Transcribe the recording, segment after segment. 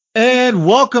And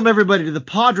welcome everybody to the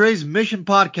Padres Mission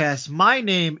Podcast. My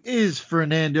name is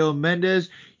Fernando Mendez.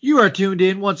 You are tuned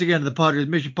in once again to the Padres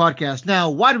Mission Podcast. Now,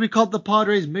 why do we call it the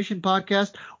Padres Mission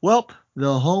Podcast? Well,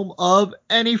 the home of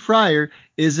any Friar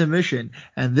is a mission.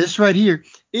 And this right here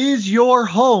is your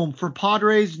home for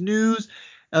Padres news,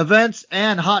 events,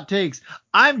 and hot takes.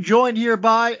 I'm joined here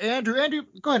by Andrew. Andrew,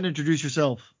 go ahead and introduce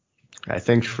yourself.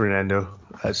 Thanks, Fernando.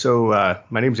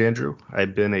 My name's Andrew.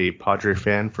 I've been a Padre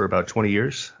fan for about 20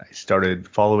 years. I started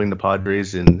following the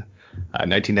Padres in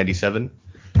 1997.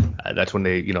 That's when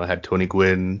they, had Tony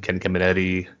Gwynn, Ken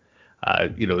Caminiti.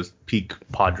 It was peak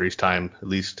Padres time, at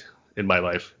least in my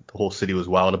life. The whole city was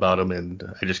wild about them, and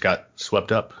I just got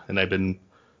swept up. And I've been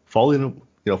following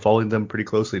them pretty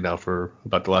closely now for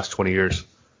about the last 20 years.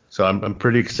 So I'm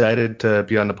pretty excited to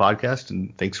be on the podcast,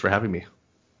 and thanks for having me.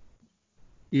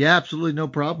 Yeah, absolutely. No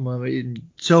problem. I mean,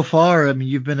 so far,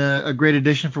 you've been a great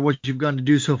addition for what you've gone to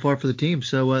do so far for the team.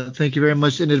 So thank you very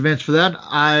much in advance for that.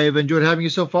 I've enjoyed having you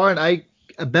so far, and I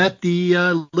bet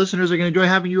the listeners are going to enjoy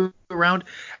having you around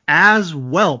as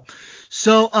well.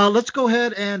 So let's go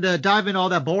ahead and dive into all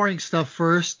that boring stuff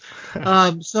first.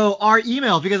 So our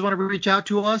email, if you guys want to reach out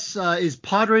to us, is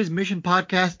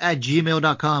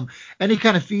padresmissionpodcast@gmail.com. Any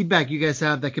kind of feedback you guys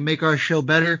have that can make our show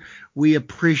better, we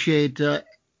appreciate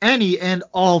any and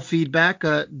all feedback.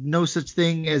 No such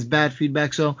thing as bad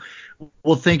feedback. So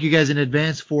we'll thank you guys in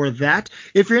advance for that.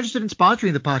 If you're interested in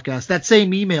sponsoring the podcast, that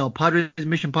same email,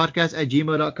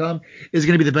 padresmissionpodcast@gmail.com, is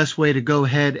going to be the best way to go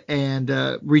ahead and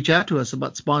reach out to us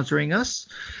about sponsoring us.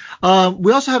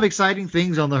 We also have exciting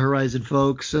things on the horizon,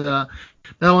 folks. Not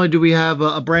only do we have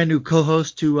a brand new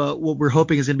co-host to what we're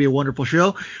hoping is going to be a wonderful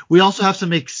show, we also have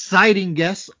some exciting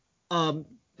guests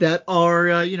that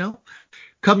are,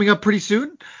 coming up pretty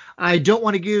soon. I don't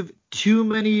want to give too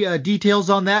many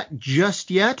details on that just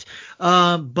yet,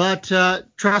 but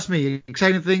trust me,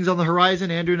 exciting things on the horizon.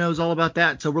 Andrew knows all about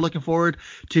that, so we're looking forward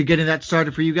to getting that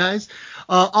started for you guys.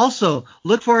 Also,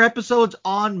 look for our episodes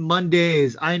on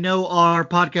Mondays. I know our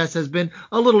podcast has been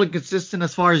a little inconsistent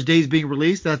as far as days being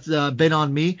released. That's been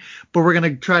on me, but we're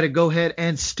going to try to go ahead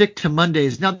and stick to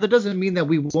Mondays. Now, that doesn't mean that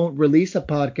we won't release a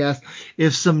podcast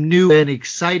if some new and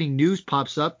exciting news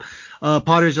pops up.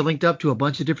 Padres are linked up to a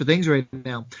bunch of different things right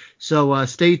now. So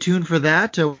stay tuned for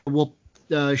that. We'll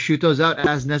shoot those out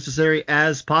as necessary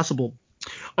as possible.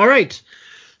 All right.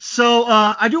 So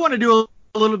I do want to do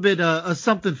a little bit of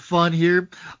something fun here.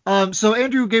 So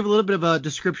Andrew gave a little bit of a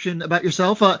description about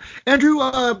yourself. Andrew,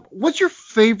 what's your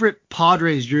favorite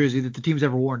Padres jersey that the team's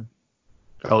ever worn?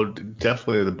 Oh,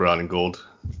 definitely the brown and gold.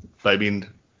 I mean,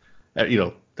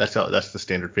 that's the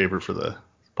standard favorite for the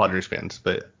Padres fans.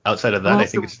 But outside of that, I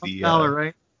think it's the Fowler,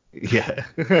 right? Yeah.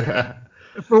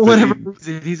 For whatever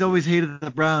reason, he's always hated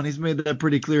the brown. He's made that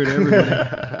pretty clear to everybody.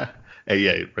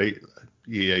 Yeah, right.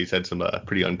 Yeah, he's had some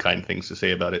pretty unkind things to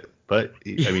say about it. But,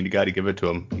 you got to give it to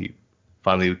him. He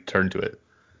finally turned to it.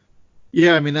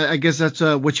 Yeah, I guess that's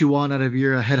what you want out of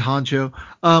your head honcho.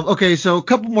 Okay, so a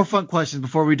couple more fun questions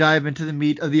before we dive into the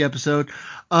meat of the episode.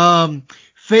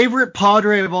 Favorite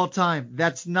Padre of all time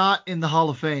that's not in the Hall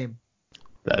of Fame?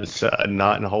 That's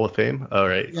not in the Hall of Fame? All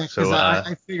right. Yeah, because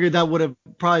I figured that would have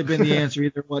probably been the answer,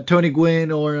 either Tony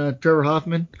Gwynn or Trevor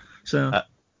Hoffman. So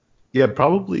yeah,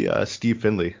 probably Steve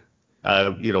Finley.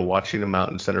 Watching him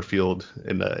out in center field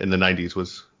in the 90s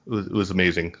was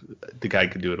amazing. The guy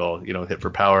could do it all. Hit for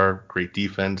power, great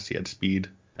defense. He had speed.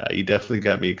 He definitely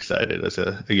got me excited as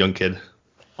a young kid.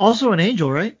 Also an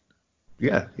Angel, right?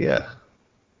 Yeah.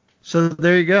 So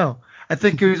there you go. I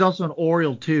think he was also an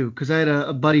Oriole too, because I had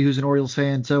a buddy who's an Orioles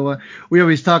fan. So we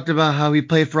always talked about how he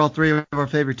played for all three of our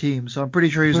favorite teams. So I'm pretty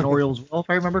sure he was an Oriole as well, if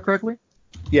I remember correctly.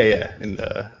 Yeah, in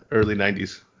the early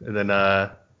 90s. And then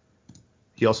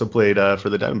he also played for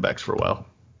the Diamondbacks for a while.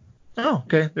 Oh,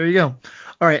 okay. There you go.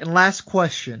 All right, and last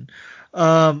question.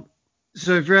 So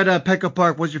if you're at Petco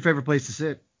Park, what's your favorite place to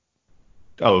sit?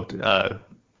 Oh,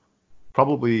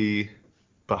 probably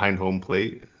behind home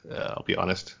plate. I'll be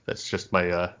honest. That's just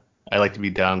my I like to be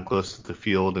down close to the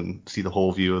field and see the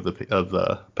whole view of the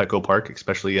Petco Park,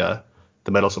 especially the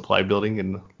Metal Supply Building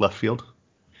in left field.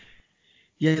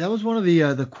 Yeah, that was one of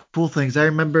the cool things. I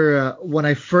remember when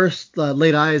I first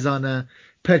laid eyes on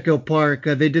Petco Park,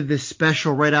 they did this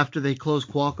special right after they closed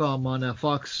Qualcomm on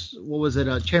Fox. What was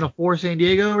it? Channel 4 San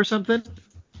Diego or something?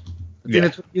 I think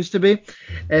that's what it used to be.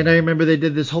 And I remember they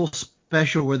did this whole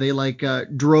special where they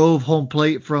drove home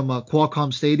plate from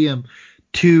Qualcomm Stadium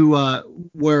to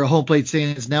where home plate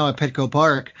stands now at Petco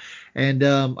Park. And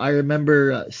I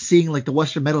remember seeing the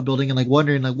Western Metal Building and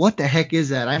wondering what the heck is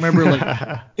that? I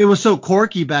remember it was so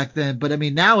quirky back then, but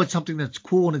now it's something that's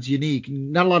cool and it's unique.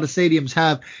 Not a lot of stadiums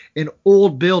have an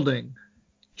old building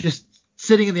just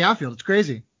sitting in the outfield. It's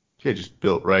crazy. Yeah, just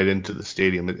built right into the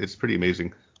stadium. It's pretty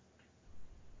amazing.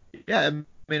 Yeah, I mean,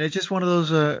 it's just one of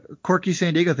those quirky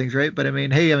San Diego things, right? But I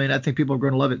mean, hey, I mean, I think people are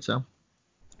going to love it. So.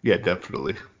 Yeah,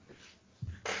 definitely.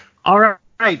 All right.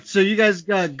 So you guys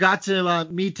got to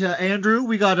meet Andrew.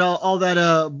 We got all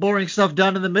that boring stuff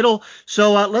done in the middle.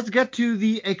 So let's get to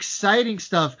the exciting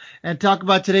stuff and talk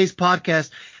about today's podcast.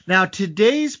 Now,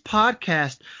 today's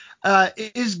podcast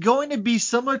is going to be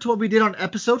similar to what we did on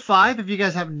episode 5. If you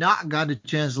guys have not gotten a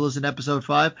chance to listen to episode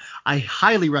 5, I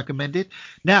highly recommend it.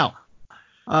 Now,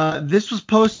 this was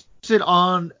posted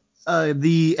on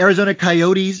the Arizona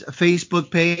Coyotes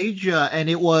Facebook page, and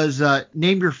it was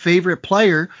name your favorite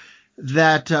player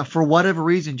that for whatever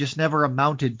reason just never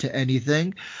amounted to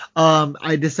anything.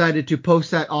 I decided to post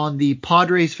that on the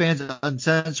Padres Fans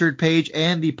Uncensored page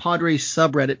and the Padres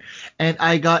subreddit, and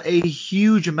I got a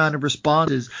huge amount of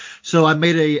responses. So I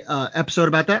made a episode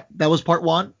about that. That was part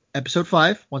 1. Episode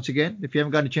 5. Once again, if you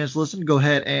haven't gotten a chance to listen, go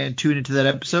ahead and tune into that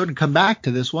episode and come back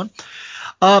to this one.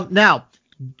 Now,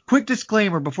 quick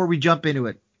disclaimer before we jump into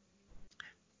it.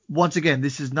 Once again,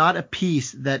 this is not a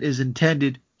piece that is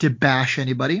intended to bash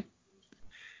anybody.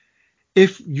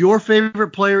 If your favorite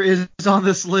player is on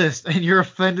this list and you're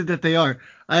offended that they are,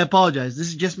 I apologize. This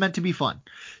is just meant to be fun.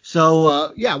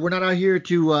 So, yeah, we're not out here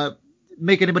to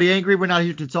make anybody angry. We're not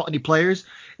here to insult any players.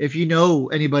 If you know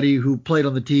anybody who played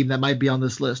on the team that might be on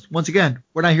this list, once again,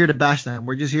 we're not here to bash them.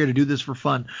 We're just here to do this for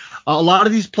fun. A lot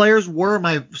of these players were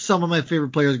some of my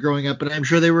favorite players growing up, and I'm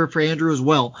sure they were for Andrew as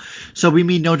well. So we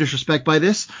mean no disrespect by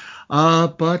this.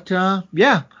 But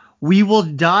yeah, we will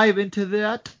dive into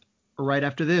that right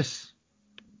after this.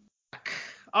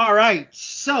 All right,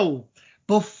 so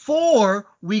before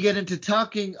we get into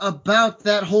talking about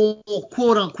that whole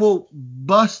quote-unquote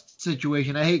bust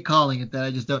situation, I hate calling it that,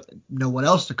 I just don't know what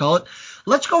else to call it,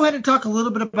 let's go ahead and talk a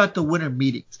little bit about the winter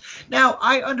meetings. Now,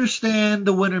 I understand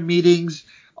the winter meetings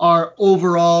are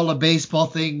overall a baseball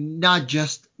thing, not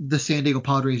just the San Diego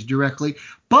Padres directly,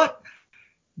 but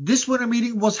this winter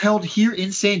meeting was held here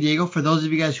in San Diego, for those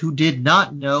of you guys who did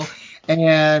not know,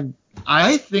 and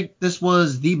I think this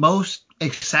was the most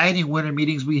exciting winter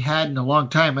meetings we had in a long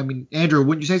time. I mean, Andrew,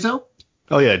 wouldn't you say so?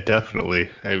 Oh yeah,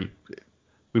 definitely.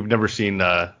 We've never seen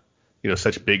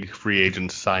such big free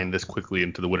agents sign this quickly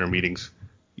into the winter meetings.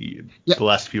 The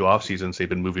last few off seasons, they've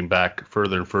been moving back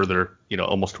further and further,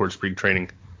 almost towards spring training.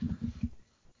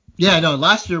 Yeah, no,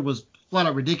 last year was flat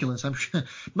out ridiculous. I'm sure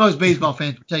most baseball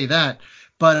fans would tell you that.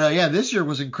 But yeah, this year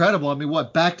was incredible. I mean,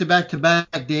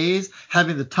 back-to-back days,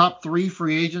 having the top 3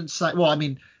 free agents sign. Well, I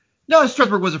mean, no,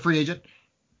 Strasburg was a free agent.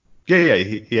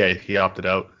 He opted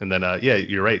out. And then,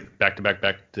 you're right.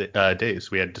 Back-to-back days.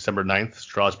 We had December 9th,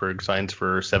 Strasburg signs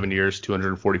for 7 years,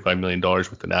 $245 million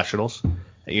with the Nationals.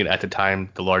 And, at the time,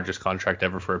 the largest contract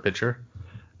ever for a pitcher.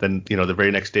 Then, the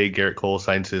very next day, Garrett Cole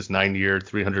signs his 9-year,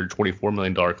 $324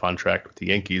 million contract with the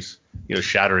Yankees,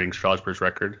 shattering Strasburg's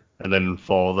record. And then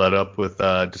follow that up with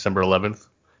December 11th,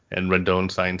 and Rendon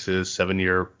signs his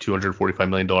 7-year, $245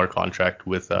 million contract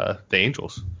with the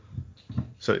Angels.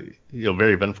 So,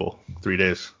 very eventful 3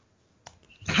 days.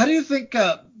 How do you think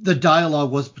the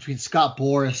dialogue was between Scott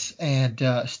Boras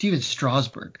and Steven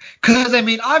Strasburg? Because, I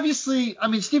mean, obviously,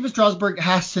 Steven Strasburg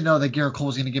has to know that Garrett Cole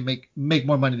is going to make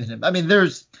more money than him. I mean,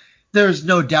 there's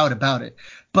no doubt about it.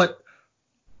 But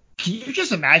can you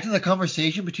just imagine the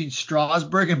conversation between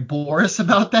Strasburg and Boras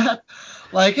about that?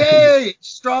 Like, hey,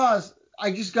 Stras,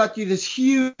 I just got you this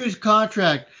huge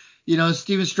contract.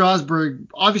 Steven Strasburg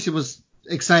obviously was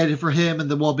excited for him and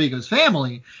the well-being of his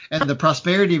family and the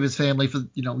prosperity of his family for,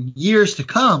 years to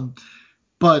come.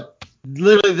 But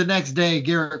literally the next day,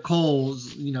 Garrett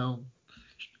Cole's,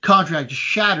 contract just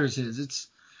shatters his.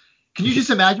 Can you just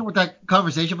imagine what that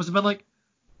conversation must have been like?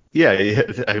 Yeah,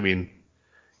 I mean,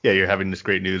 yeah, you're having this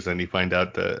great news, and you find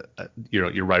out that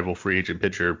your rival free agent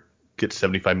pitcher gets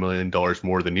 $75 million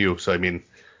more than you. So I mean,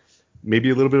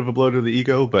 maybe a little bit of a blow to the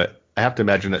ego, but I have to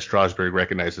imagine that Strasburg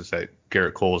recognizes that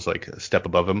Garrett Cole is like a step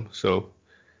above him. So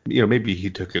maybe he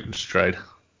took it in stride.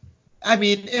 I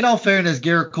mean, in all fairness,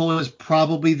 Garrett Cole is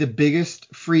probably the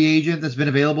biggest free agent that's been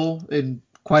available in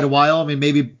quite a while. I mean,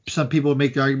 maybe some people would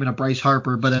make the argument of Bryce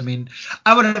Harper, but I mean,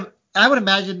 I would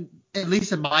imagine, at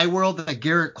least in my world, that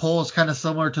Garrett Cole is kind of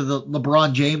similar to the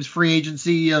LeBron James free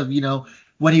agency of,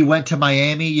 when he went to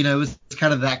Miami. It was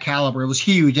kind of that caliber. It was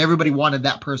huge. Everybody wanted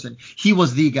that person. He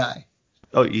was the guy.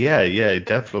 Oh, yeah,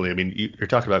 definitely. I mean, you're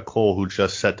talking about Cole, who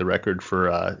just set the record for,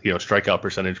 strikeout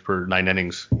percentage per 9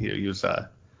 innings. He was,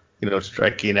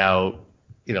 striking out,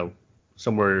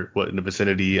 somewhere in the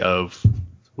vicinity of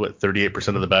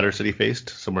 38% of the batters that he faced,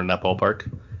 somewhere in that ballpark.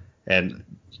 And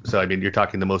So, I mean, you're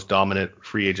talking the most dominant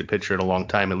free agent pitcher in a long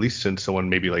time, at least since someone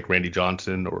maybe like Randy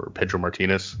Johnson or Pedro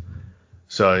Martinez.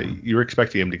 So you're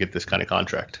expecting him to get this kind of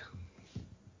contract.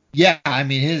 Yeah, I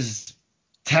mean, his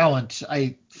talent,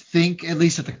 I think, at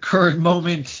least at the current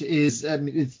moment, I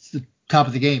mean, it's the top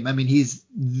of the game. I mean,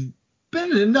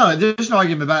 there's no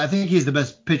argument about it. I think he's the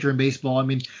best pitcher in baseball. I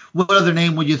mean, what other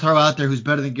name would you throw out there who's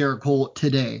better than Garrett Cole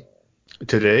today?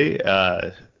 Today,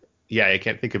 yeah, I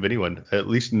can't think of anyone. At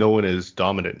least no one is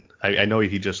dominant. I know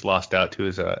he just lost out to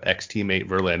his ex-teammate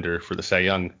Verlander for the Cy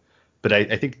Young, but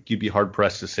I think you'd be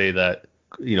hard-pressed to say that,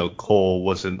 Cole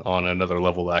wasn't on another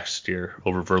level last year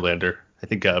over Verlander. I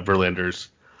think Verlander's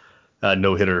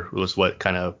no-hitter was what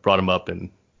kind of brought him up and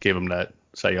gave him that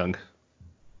Cy Young.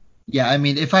 Yeah, I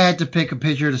mean, if I had to pick a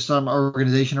pitcher to some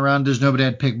organization around, there's nobody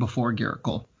I'd pick before Garrett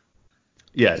Cole.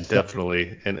 Yeah,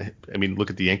 definitely. And I mean, look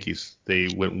at the Yankees. They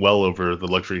went well over the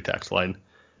luxury tax line.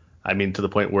 I mean, to the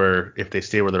point where if they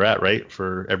stay where they're at, right,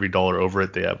 for every dollar over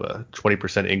it, they have a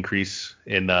 20% increase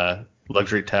in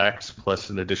luxury tax plus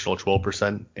an additional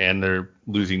 12%, and they're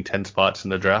losing 10 spots in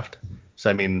the draft. So,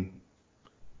 I mean,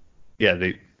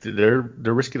 yeah, they're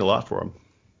risking a lot for them.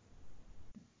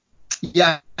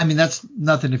 Yeah, I mean, that's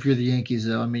nothing if you're the Yankees,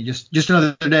 though. I mean, just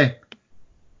another day.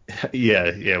 Yeah,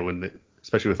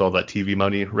 especially with all that TV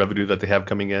money revenue that they have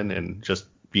coming in and just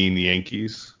being the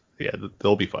Yankees, yeah,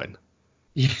 they'll be fine.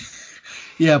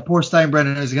 Yeah, poor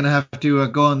Steinbrenner is going to have to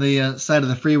go on the side of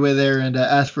the freeway there and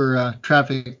ask for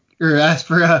traffic or ask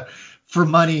for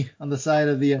money on the side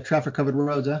of the traffic covered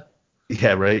roads, huh?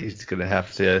 Yeah, right. He's going to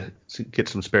have to get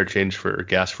some spare change for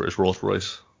gas for his Rolls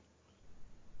Royce.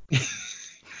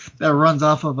 That runs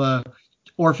off of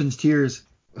orphan's tears.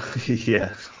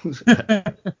 Yeah.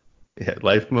 Yeah,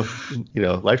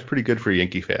 life's pretty good for a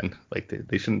Yankee fan. Like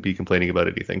they shouldn't be complaining about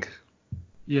anything.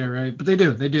 Yeah, right. But they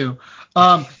do.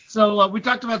 So we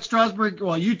talked about Strasburg.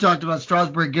 Well, you talked about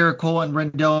Strasburg, Garrett Cole, and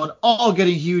Rendon all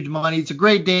getting huge money. It's a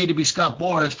great day to be Scott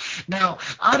Boras. Now,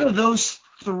 out of those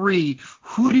three,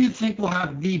 who do you think will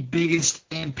have the biggest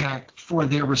impact for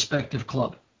their respective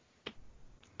club?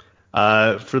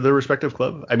 For their respective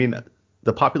club, I mean,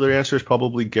 the popular answer is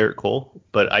probably Garrett Cole,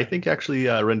 but I think actually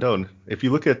Rendon. If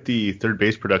you look at the third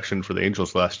base production for the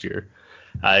Angels last year,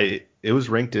 it was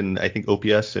ranked in, I think,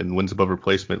 OPS and wins above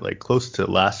replacement, like close to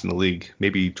last in the league,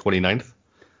 maybe 29th.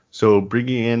 So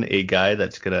bringing in a guy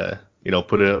that's gonna,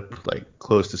 put it up like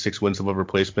close to 6 wins above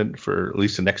replacement for at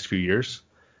least the next few years,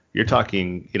 you're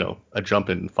talking, a jump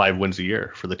in 5 wins a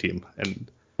year for the team.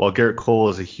 And while Garrett Cole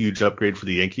is a huge upgrade for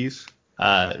the Yankees,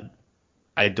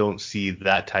 I don't see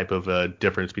that type of a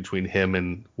difference between him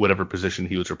and whatever position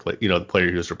he was the player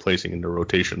he was replacing in the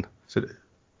rotation. So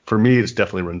for me, it's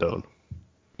definitely Rendon.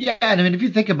 Yeah, and I mean, if you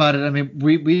think about it, I mean,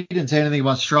 we didn't say anything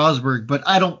about Strasburg, but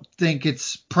I don't think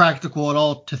it's practical at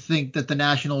all to think that the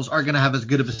Nationals are going to have as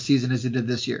good of a season as they did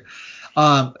this year.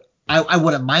 I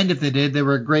wouldn't mind if they did. They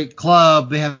were a great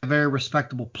club. They have very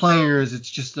respectable players. It's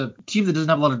just a team that doesn't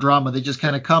have a lot of drama. They just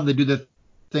kind of come, they do their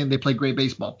thing, they play great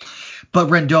baseball. But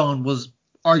Rendon was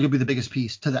arguably the biggest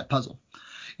piece to that puzzle.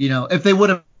 If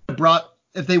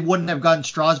they wouldn't have gotten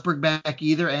Strasburg back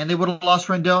either, and they would have lost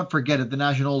Rendon, forget it. The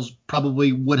Nationals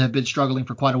probably would have been struggling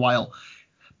for quite a while.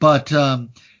 But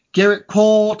Garrett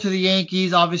Cole to the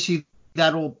Yankees, obviously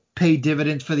that'll pay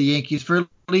dividends for the Yankees for at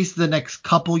least the next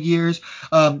couple years.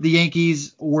 The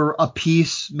Yankees were a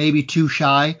piece, maybe too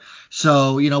shy.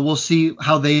 So, we'll see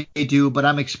how they do, but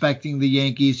I'm expecting the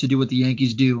Yankees to do what the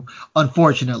Yankees do,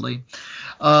 unfortunately.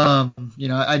 I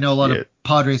know a lot of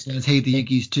Padres fans hate the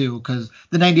Yankees too, because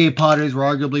the '98 Padres were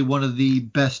arguably one of the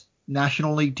best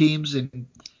National League teams in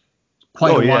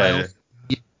quite a while.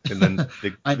 Yeah. And then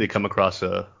they come across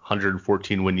a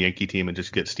 114 win Yankee team and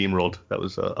just get steamrolled. That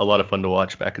was a lot of fun to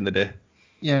watch back in the day.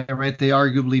 Yeah, right. They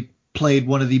arguably played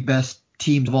one of the best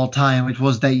teams of all time, which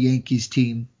was that Yankees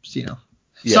team. Yeah.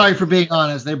 Sorry for being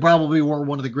honest. They probably were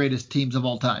one of the greatest teams of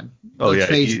all time. Oh,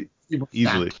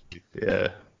 easily.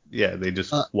 Yeah, they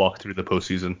just walked through the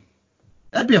postseason.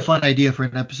 That'd be a fun idea for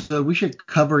an episode. We should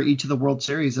cover each of the World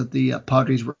Series that the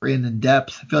Padres were in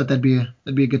depth. I feel like that'd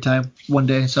be a good time one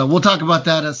day. So we'll talk about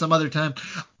that at some other time.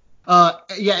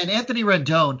 And Anthony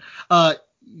Rendon,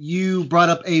 you brought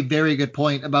up a very good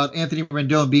point about Anthony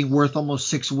Rendon being worth almost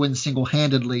 6 wins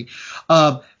single-handedly.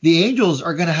 The Angels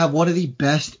are going to have one of the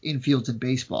best infields in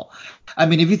baseball. I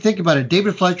mean, if you think about it,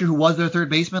 David Fletcher, who was their third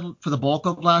baseman for the ball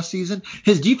club last season,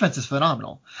 his defense is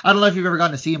phenomenal. I don't know if you've ever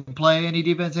gotten to see him play any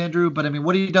defense, Andrew, but I mean,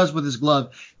 what he does with his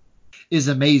glove is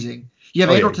amazing. You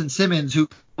have Andrelton Simmons, who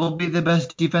will be the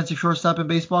best defensive shortstop in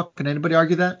baseball. Can anybody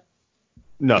argue that?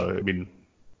 No, I mean,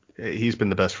 he's been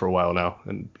the best for a while now,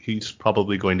 and he's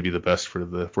probably going to be the best for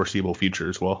the foreseeable future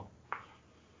as well.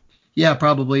 Yeah,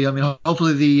 probably. I mean,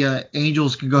 hopefully the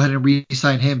Angels can go ahead and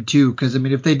re-sign him too, because I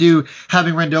mean, if they do,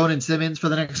 having Rendon and Simmons for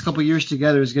the next couple of years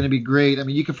together is going to be great. I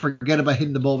mean, you can forget about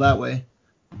hitting the ball that way.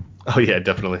 Oh yeah,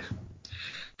 definitely.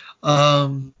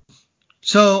 Um,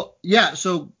 so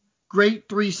great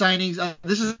three signings.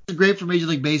 This is great for Major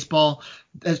League Baseball,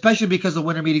 especially because the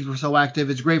winter meetings were so active.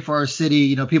 It's great for our city.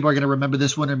 You know, people are going to remember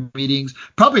this winter meetings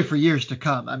probably for years to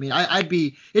come. I mean, it'd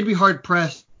be hard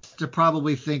pressed to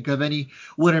probably think of any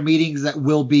winter meetings that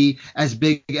will be as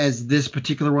big as this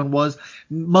particular one was.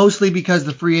 Mostly because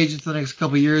the free agents the next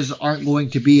couple of years aren't going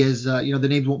to be as the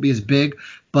names won't be as big.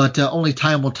 But only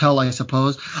time will tell, I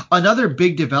suppose. Another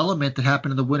big development that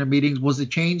happened in the winter meetings was the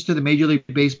change to the Major League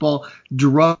Baseball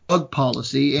drug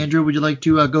policy. Andrew, would you like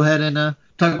to go ahead and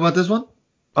talk about this one?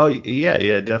 Oh yeah,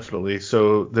 yeah, definitely.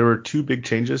 So there were two big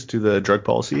changes to the drug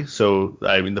policy. So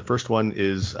I mean, the first one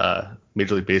is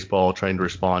Major League Baseball trying to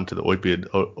respond to the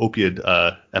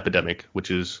opioid epidemic, which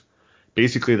is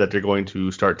basically that they're going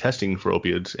to start testing for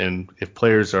opioids, and if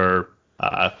players are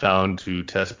found to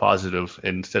test positive,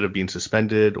 instead of being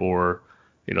suspended or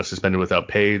suspended without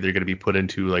pay, they're going to be put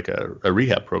into like a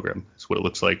rehab program. That's what it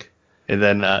looks like. And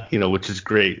then which is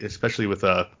great, especially with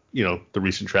the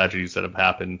recent tragedies that have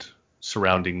happened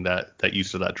surrounding that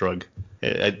use of that drug.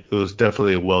 It was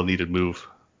definitely a well-needed move.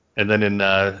 And then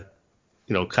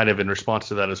kind of in response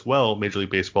to that as well, Major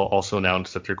League Baseball also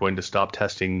announced that they're going to stop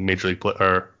testing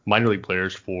minor league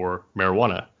players for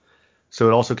marijuana. So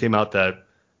it also came out that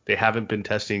they haven't been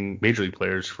testing major league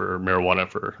players for marijuana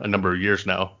for a number of years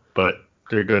now, but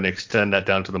they're going to extend that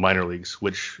down to the minor leagues,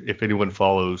 which if anyone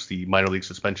follows the minor league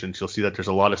suspensions, you'll see that there's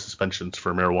a lot of suspensions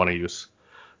for marijuana use.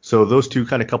 So those two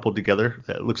kind of coupled together,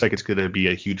 it looks like it's going to be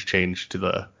a huge change to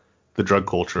the drug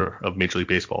culture of Major League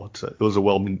Baseball. It was a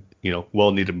well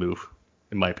needed move,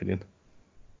 in my opinion.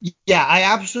 Yeah, I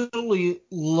absolutely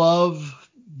love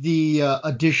the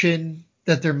addition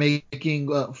that they're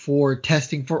making for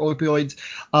testing for opioids.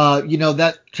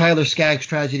 That Tyler Skaggs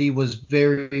tragedy was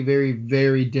very, very,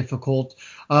 very difficult.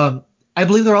 I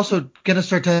believe they're also going to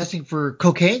start testing for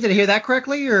cocaine. Did I hear that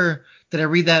correctly, or did I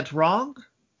read that wrong?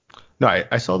 No,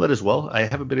 I saw that as well. I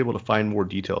haven't been able to find more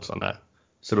details on that.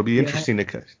 So it'll be Yeah, interesting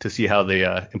to see how they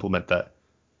implement that.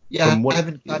 yeah, From I what,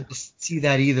 haven't gotten to see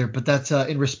that either, but that's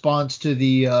in response to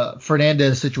the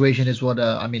Fernandez situation, is what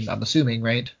I mean. I'm assuming,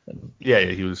 right? yeah,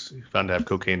 he was found to have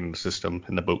cocaine in the system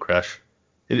in the boat crash.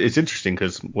 It's interesting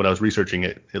because when I was researching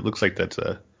it, it looks like that's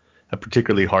a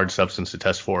particularly hard substance to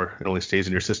test for. It only stays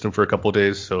in your system for a couple of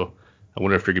days. So I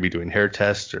wonder if they're going to be doing hair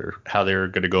tests or how they're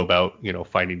going to go about,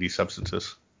 finding these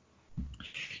substances.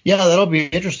 Yeah, that'll be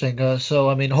interesting. So,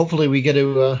 I mean, hopefully we get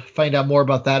to find out more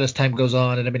about that as time goes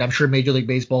on. And I mean, I'm sure Major League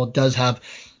Baseball does have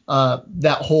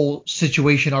that whole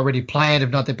situation already planned. If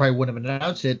not, they probably wouldn't have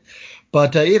announced it.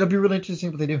 But it'll be really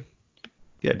interesting what they do.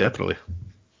 Yeah, definitely.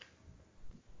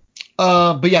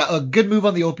 But yeah, a good move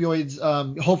on the opioids.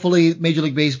 Hopefully, Major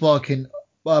League Baseball can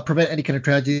prevent any kind of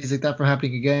tragedies like that from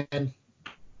happening again.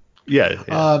 Yeah,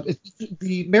 yeah.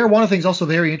 The marijuana thing is also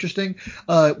very interesting.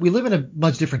 We live in a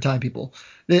much different time, people.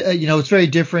 It's very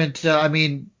different. I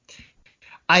mean,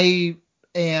 I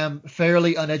am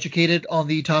fairly uneducated on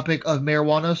the topic of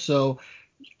marijuana, so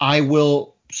I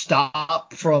will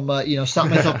stop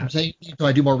myself from saying anything until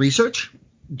I do more research.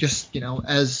 Just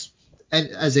as a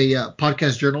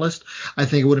podcast journalist, I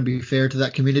think it wouldn't be fair to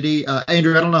that community.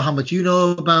 Andrew, I don't know how much you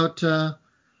know about.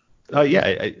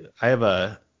 Yeah, I have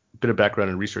a bit of background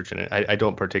in research in it. I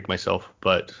don't partake myself,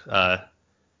 but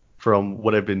from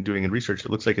what I've been doing in research,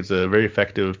 it looks like it's a very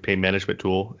effective pain management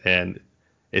tool, and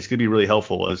it's going to be really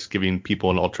helpful as giving people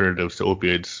an alternative to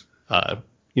opioids,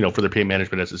 for their pain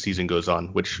management as the season goes on,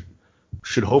 which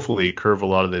should hopefully curb a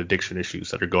lot of the addiction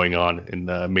issues that are going on in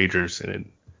the majors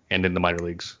and in the minor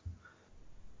leagues.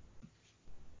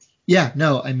 Yeah,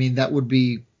 no, I mean that would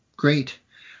be great.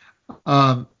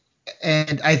 Um,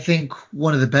 and I think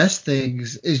one of the best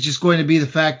things is just going to be the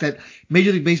fact that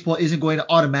Major League Baseball isn't going to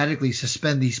automatically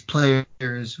suspend these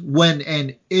players when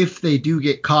and if they do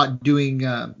get caught doing,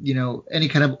 any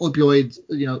kind of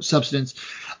opioid, substance,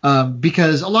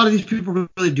 because a lot of these people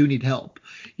really do need help.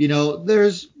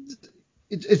 You're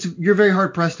very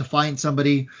hard pressed to find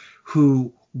somebody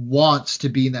who wants to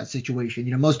be in that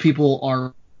situation. Most people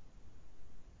are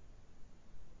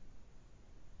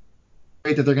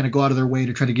that they're going to go out of their way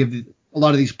to try to give a lot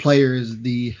of these players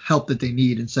the help that they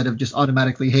need instead of just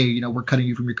automatically, hey, we're cutting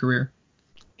you from your career.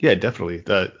 Yeah, definitely.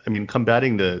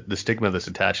 Combating the stigma that's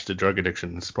attached to drug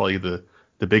addiction is probably the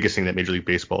biggest thing that Major League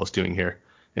Baseball is doing here.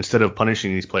 Instead of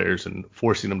punishing these players and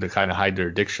forcing them to kind of hide their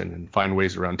addiction and find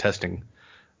ways around testing,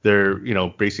 they're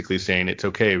basically saying it's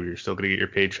okay. You're still going to get your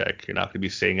paycheck. You're not going to be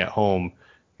staying at home,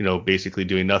 basically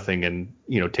doing nothing and,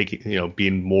 taking,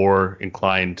 being more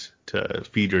inclined to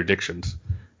feed your addictions.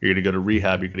 You're going to go to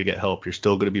rehab. You're going to get help. You're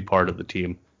still going to be part of the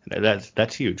team. And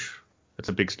that's huge. That's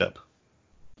a big step.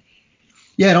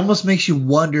 Yeah, it almost makes you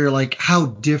wonder, like, how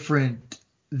different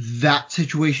that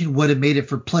situation would have made it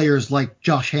for players like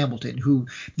Josh Hamilton, who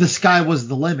the sky was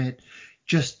the limit.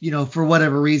 Just, for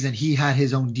whatever reason, he had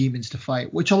his own demons to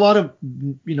fight, which a lot of,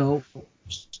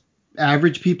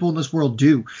 average people in this world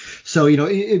do. So,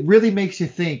 it really makes you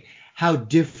think how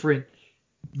different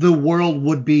the world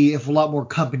would be if a lot more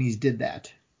companies did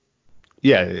that.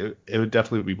 Yeah, it would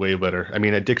definitely be way better. I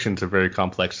mean, addiction's a very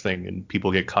complex thing, and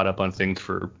people get caught up on things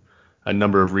for a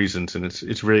number of reasons, and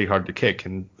it's really hard to kick.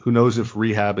 And who knows if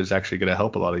rehab is actually going to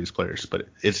help a lot of these players, but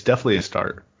it's definitely a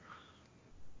start.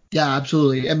 Yeah,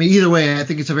 absolutely. I mean, either way, I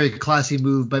think it's a very classy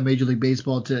move by Major League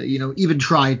Baseball to, even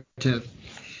try to,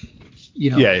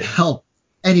 help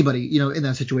anybody, in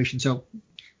that situation. So.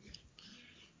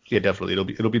 Yeah,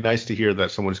 definitely. It'll be nice to hear that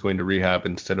someone's going to rehab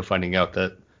instead of finding out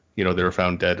that, they were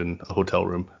found dead in a hotel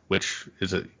room, which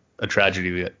is a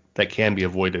tragedy that can be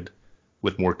avoided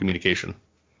with more communication.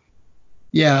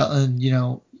 Yeah,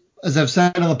 and as I've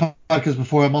said on the podcast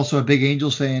before, I'm also a big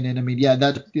Angels fan, and I mean, yeah,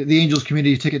 that the Angels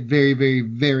community took it very, very,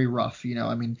 very rough.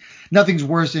 I mean, nothing's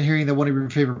worse than hearing that one of your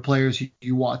favorite players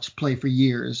you watched play for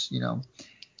years,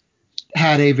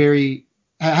 had a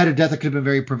death that could have been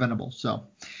very preventable. So,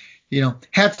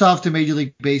 hats off to Major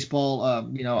League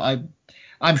Baseball.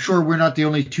 I'm sure we're not the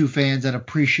only two fans that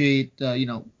appreciate,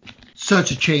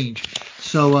 such a change.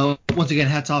 So once again,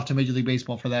 hats off to Major League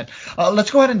Baseball for that.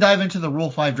 Let's go ahead and dive into the Rule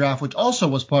 5 draft, which also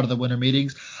was part of the winter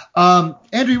meetings.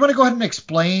 Andrew, you want to go ahead and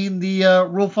explain the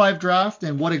Rule 5 draft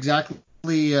and what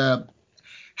exactly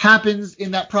happens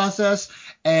in that process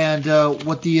and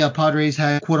what the Padres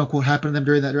had, quote unquote, happen to them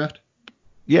during that draft?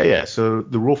 Yeah. So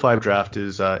the Rule 5 draft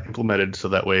is implemented so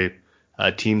that way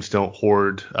teams don't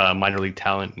hoard minor league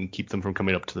talent and keep them from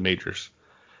coming up to the majors.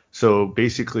 So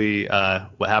basically,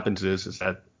 what happens is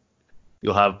that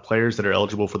you'll have players that are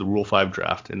eligible for the Rule 5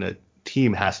 draft, and a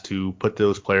team has to put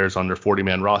those players on their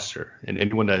 40-man roster. And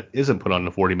anyone that isn't put on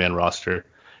the 40-man roster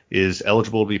is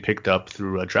eligible to be picked up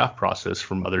through a draft process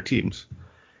from other teams.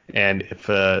 And if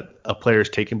a player is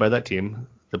taken by that team,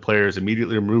 the player is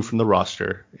immediately removed from the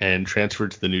roster and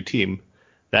transferred to the new team.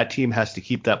 That team has to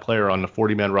keep that player on the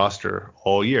 40-man roster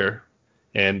all year.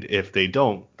 And if they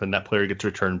don't, then that player gets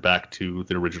returned back to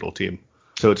the original team.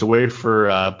 So it's a way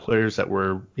for players that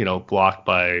were, blocked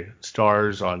by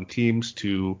stars on teams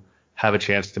to have a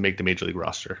chance to make the major league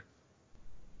roster.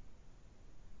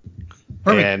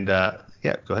 Perfect. And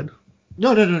yeah, go ahead.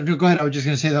 No, go ahead. I was just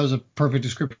going to say that was a perfect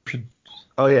description.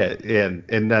 Oh yeah,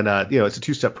 and then it's a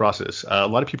two-step process. A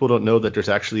lot of people don't know that there's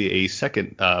actually a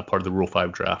second part of the Rule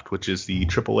 5 draft, which is the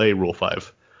AAA Rule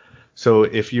 5. So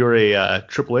if you're a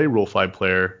AAA Rule 5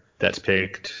 player that's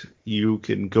picked, you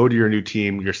can go to your new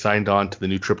team, you're signed on to the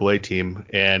new AAA team,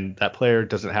 and that player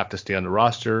doesn't have to stay on the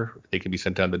roster. They can be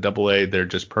sent down to AA. They're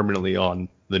just permanently on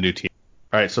the new team.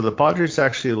 All right, so the Padres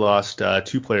actually lost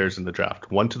two players in the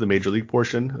draft. One to the major league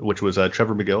portion, which was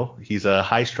Trevor Megill. He's a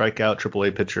high strikeout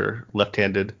AAA pitcher,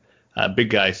 left-handed, big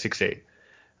guy, 6'8".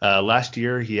 Last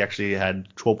year, he actually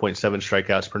had 12.7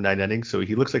 strikeouts per 9 innings, so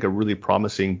he looks like a really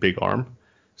promising big arm.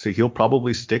 So he'll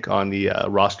probably stick on the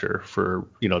roster for,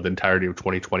 the entirety of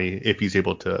 2020 if he's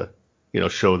able to,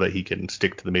 show that he can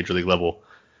stick to the major league level.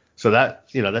 So that,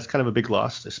 that's kind of a big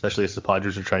loss, especially as the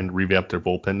Padres are trying to revamp their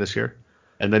bullpen this year.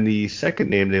 And then the second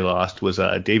name they lost was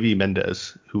Davey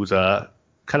Mendez, who's kind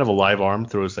of a live arm,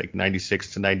 throws like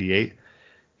 96 to 98.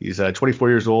 He's 24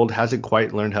 years old, hasn't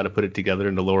quite learned how to put it together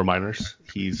in the lower minors.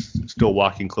 He's still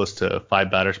walking close to 5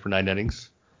 batters per 9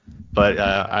 innings. But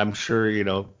I'm sure,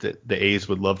 the A's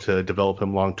would love to develop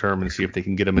him long term and see if they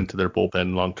can get him into their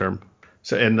bullpen long term.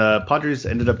 So, and the Padres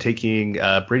ended up taking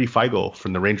Brady Feigl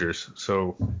from the Rangers.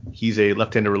 So he's a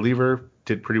left-handed reliever,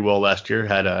 did pretty well last year,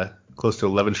 had close to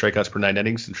 11 strikeouts per 9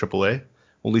 innings in AAA.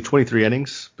 Only 23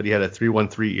 innings, but he had a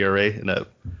 3.13 ERA in a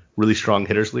really strong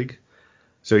hitters league.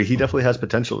 So he definitely has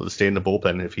potential to stay in the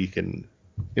bullpen if he can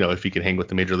hang with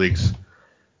the major leagues.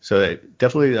 So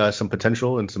definitely some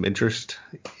potential and some interest,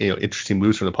 interesting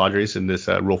moves from the Padres in this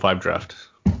Rule 5 draft.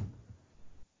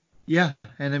 Yeah,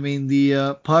 and I mean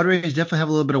the Padres definitely have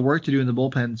a little bit of work to do in the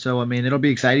bullpen. So I mean it'll be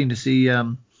exciting to see.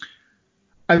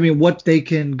 What they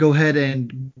can go ahead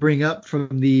and bring up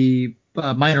from the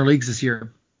minor leagues this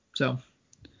year. So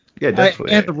yeah,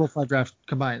 definitely, and the Rule 5 draft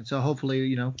combined. So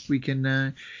hopefully we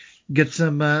can get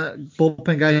some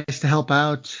bullpen guys to help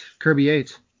out Kirby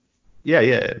Yates. Yeah.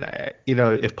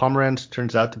 If Pomeranz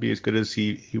turns out to be as good as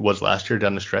he was last year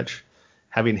down the stretch,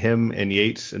 having him and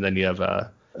Yates, and then you have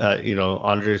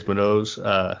Andres Munoz,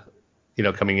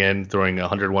 coming in, throwing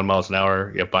 101 miles an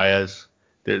hour. You have Baez.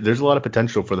 There's a lot of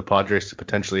potential for the Padres to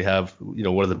potentially have,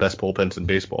 one of the best bullpens in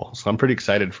baseball. So I'm pretty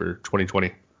excited for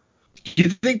 2020. Do you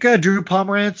think Drew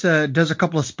Pomeranz does a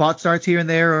couple of spot starts here and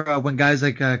there when guys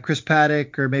like Chris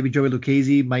Paddock or maybe Joey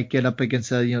Lucchesi might get up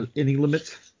against inning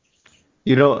limits?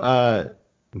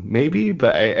 Maybe,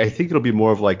 but I think it'll be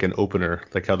more of like an opener,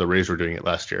 like how the Rays were doing it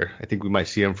last year. I think we might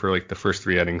see him for like the first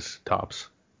 3 innings tops.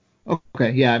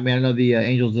 Okay, yeah, I mean, I know the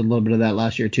Angels did a little bit of that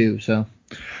last year too, so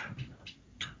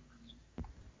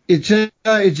it's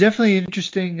definitely an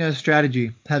interesting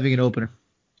strategy having an opener.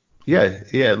 Yeah,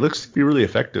 it looks to be really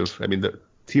effective. I mean, the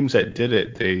teams that did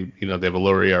it, they have a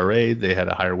lower ERA, they had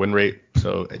a higher win rate,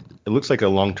 so it looks like a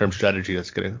long-term strategy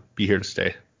that's going to be here to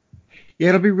stay. Yeah,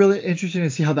 it'll be really interesting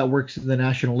to see how that works in the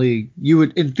National League. You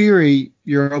would, in theory,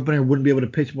 your opener wouldn't be able to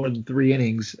pitch more than 3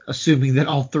 innings, assuming that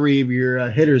all three of your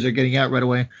hitters are getting out right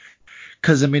away.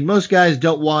 Because, I mean, most guys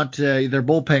don't want their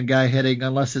bullpen guy hitting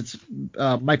unless it's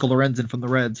Michael Lorenzen from the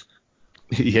Reds.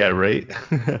 Yeah, right.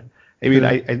 I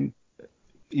mean,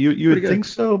 you would think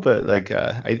so, but like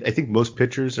I think most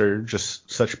pitchers are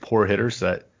just such poor hitters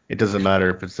that it doesn't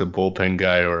matter if it's a bullpen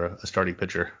guy or a starting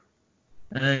pitcher.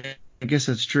 I guess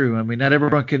that's true. I mean, not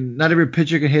every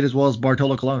pitcher can hit as well as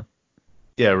Bartolo Colon.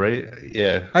 Yeah, right.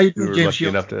 Yeah, How you we doing, were James lucky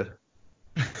Shields? enough to.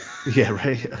 Yeah,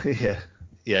 right.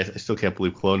 Yeah. I still can't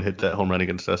believe Cologne hit that home run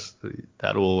against us.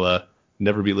 That will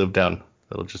never be lived down.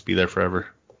 That'll just be there forever.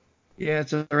 Yeah,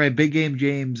 it's all right. Big game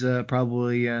James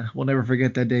probably will never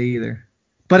forget that day either.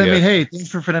 But I Yeah. mean, hey, thanks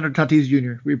for Fernando Tatis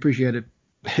Jr. We appreciate it.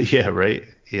 Yeah, right.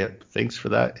 Yeah, thanks for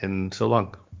that, and so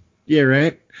long. Yeah,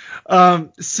 right.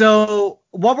 So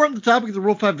while we're on the topic of the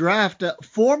Rule 5 draft,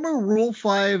 former Rule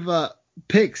 5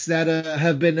 picks that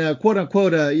have been quote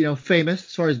unquote famous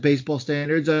as far as baseball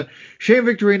standards. Shane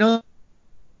Victorino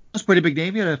was a pretty big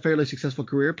name. He had a fairly successful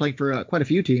career playing for quite a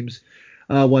few teams.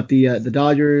 The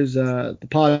Dodgers, the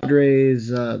Padres,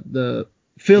 the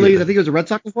Phillies. I think it was the Red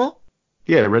Sox as well.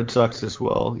 Yeah, Red Sox as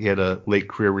well. He had a late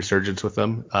career resurgence with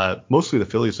them. Mostly the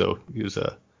Phillies though. He was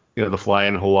the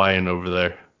flying Hawaiian over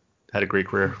there. Had a great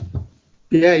career.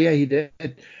 Yeah, he did.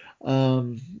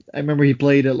 I remember he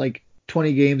played like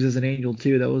 20 games as an Angel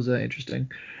too. That was interesting.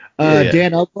 Yeah.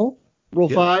 Dan Elko, Rule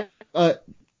Yep. 5.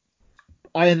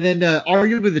 And then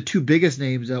arguably the two biggest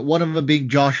names, one of them being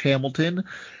Josh Hamilton.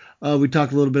 We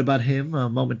talked a little bit about him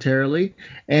momentarily,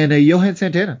 and Johan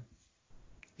Santana.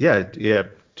 Yeah.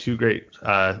 Two great.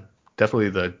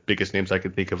 Definitely the biggest names I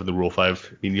could think of in the Rule 5.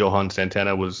 I mean, Johan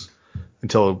Santana was,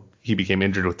 until he became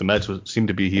injured with the Mets, seemed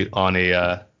to be on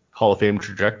a Hall of Fame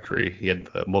trajectory. He had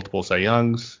multiple Cy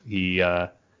Youngs. He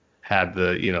had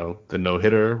the no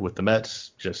hitter with the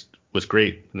Mets. Just was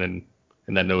great. And then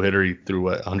in that no hitter, he threw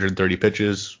 130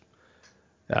 pitches.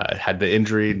 Had the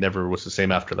injury, never was the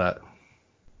same after that.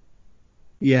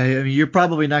 Yeah, I mean, you're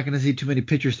probably not going to see too many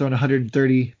pitchers throwing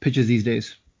 130 pitches these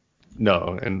days.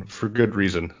 No, and for good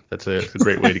reason. That's a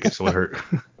great way to get someone hurt.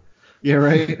 Yeah,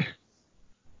 right.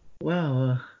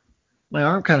 Well, my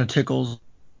arm kind of tickles,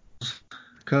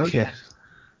 Coach. Yeah,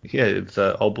 it's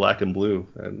all black and blue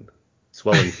and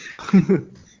swelling.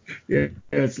 Yeah,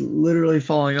 it's literally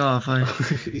falling off.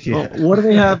 Yeah. What do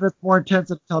they have that's more intense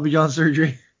than Tommy John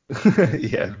surgery?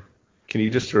 Yeah. Can you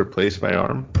just replace my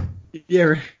arm? Yeah,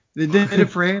 right. They did it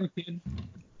for Anakin.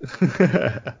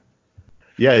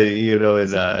 Yeah,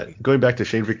 and going back to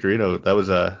Shane Victorino,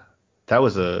 that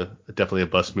was definitely a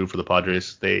bust move for the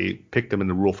Padres. They picked him in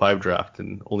the Rule 5 draft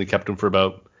and only kept him for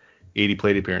about 80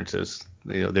 plate appearances.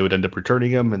 They would end up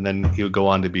returning him, and then he would go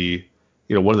on to be,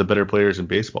 one of the better players in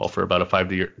baseball for about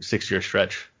a 6 year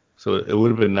stretch. So it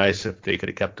would have been nice if they could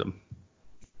have kept him.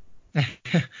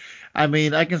 I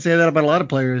mean, I can say that about a lot of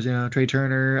players. Trey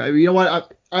Turner. You know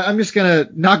what? I'm just gonna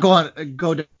not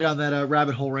go down that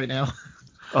rabbit hole right now.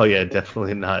 Oh yeah,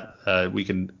 definitely not. We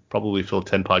can probably fill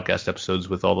 10 podcast episodes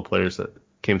with all the players that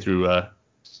came through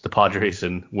the Padres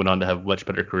and went on to have much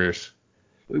better careers.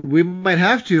 We might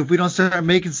have to if we don't start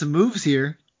making some moves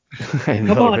here. I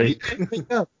know, Come on, right?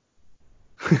 wake up.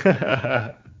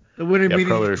 The winter Yeah,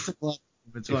 meeting. Preller,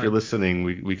 if you're listening,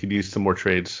 we could use some more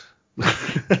trades.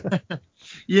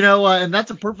 And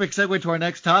that's a perfect segue to our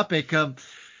next topic.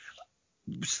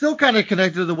 Still kind of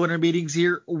connected to the winter meetings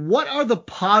here. What are the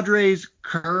Padres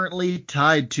currently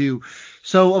tied to?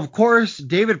 So, of course,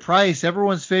 David Price,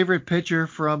 everyone's favorite pitcher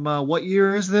from what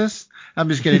year is this? I'm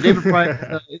just kidding. David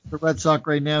Price is the Red Sox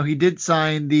right now. He did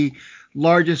sign the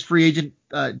largest free agent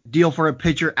deal for a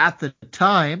pitcher at the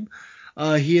time.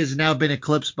 He has now been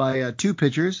eclipsed by two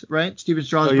pitchers, right? Steven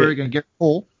Strasburg and Garrett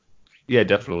Cole. Yeah,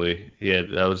 definitely. Yeah,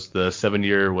 that was the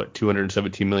 7-year,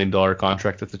 $217 million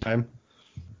contract at the time.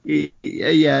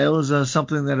 Yeah, it was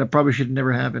something that probably should have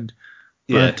never happened.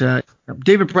 Yeah. But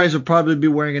David Price will probably be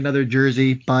wearing another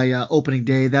jersey by opening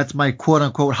day. That's my quote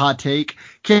unquote hot take.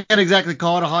 Can't exactly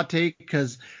call it a hot take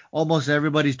because almost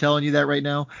everybody's telling you that right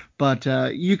now. But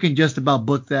you can just about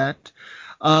book that.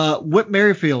 Whit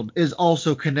Merrifield is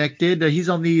also connected. He's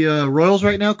on the Royals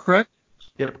right now, correct?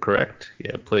 Yep, correct.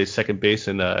 Yeah, plays second base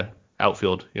and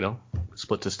outfield.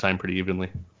 Splits his time pretty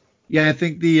evenly. Yeah, I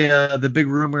think the big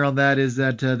rumor on that is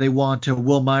that they want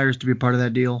Will Myers to be part of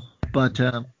that deal. But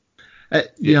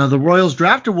Yeah, the Royals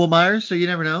drafted Will Myers, so you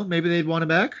never know. Maybe they'd want him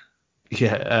back.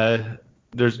 yeah.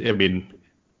 I mean,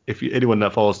 if anyone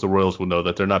that follows the Royals will know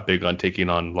that they're not big on taking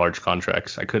on large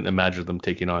contracts. I couldn't imagine them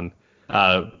taking on,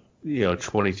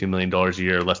 $22 million a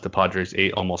year, unless the Padres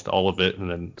ate almost all of it and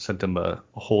then sent them a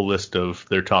whole list of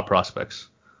their top prospects.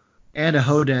 And a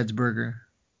Hodad's burger.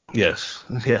 Yes,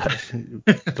 yeah.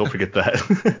 Don't forget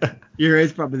that. You're right,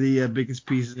 it's probably the biggest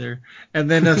piece there.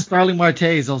 And then Starling Marte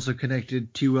is also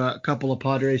connected to a couple of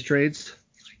Padres trades.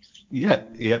 Yeah,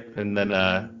 yep. And then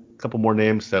a couple more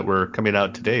names that were coming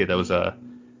out today. That was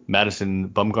Madison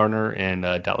Bumgarner and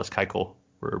Dallas Keuchel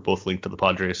were both linked to the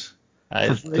Padres. For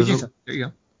It free agents. doesn't, There you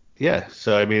go. yeah.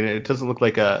 So I mean, it doesn't look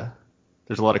like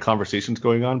there's a lot of conversations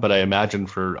going on, but I imagine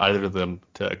for either of them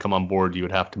to come on board, you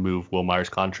would have to move Will Myers'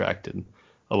 contract and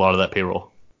a lot of that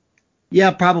payroll.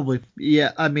 Yeah, probably.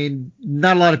 Yeah, I mean,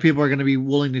 not a lot of people are going to be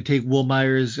willing to take Will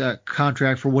Myers'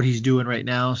 contract for what he's doing right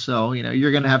now. So,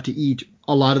 you're going to have to eat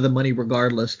a lot of the money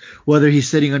regardless, whether he's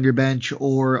sitting on your bench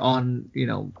or on,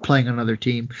 playing on another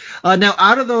team. Now,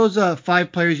 out of those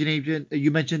five players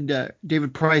you mentioned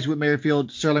David Price, Whit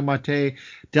Merrifield, Sterling Marte,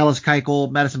 Dallas Keuchel,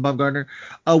 Madison Bumgarner.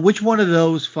 Which one of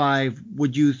those five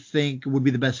would you think would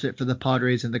be the best fit for the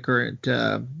Padres in the current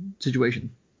situation?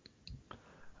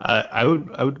 I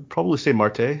would probably say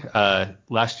Marte.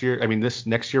 Last year, I mean, this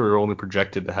next year we're only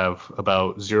projected to have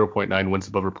about zero point 0.9 wins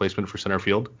above replacement for center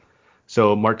field.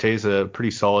 So Marte is a pretty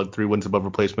solid 3 wins above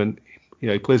replacement.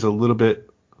 He plays a little bit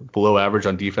below average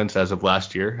on defense as of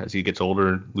last year as he gets older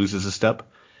and loses a step.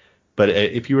 But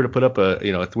if you were to put up a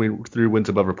three wins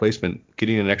above replacement,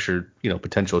 getting an extra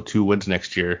potential 2 wins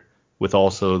next year with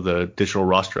also the additional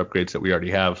roster upgrades that we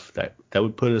already have, that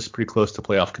would put us pretty close to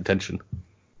playoff contention.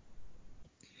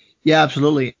 Yeah,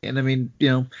 absolutely. And I mean,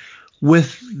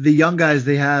 with the young guys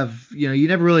they have, you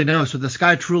never really know. So the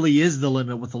sky truly is the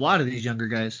limit with a lot of these younger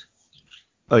guys.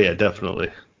 Oh yeah,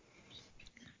 definitely.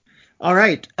 All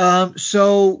right.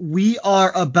 So we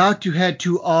are about to head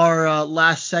to our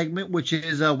last segment, which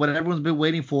is what everyone's been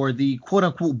waiting for, the quote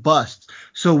unquote bust.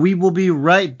 So we will be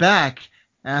right back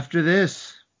after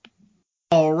this.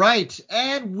 All right.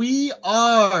 And we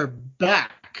are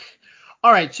back.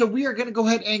 All right, so we are going to go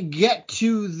ahead and get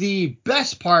to the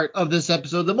best part of this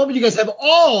episode, the moment you guys have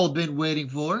all been waiting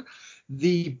for,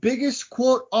 the biggest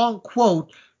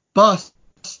quote-unquote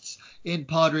busts in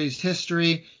Padres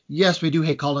history. Yes, we do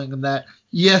hate calling them that.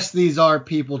 Yes, these are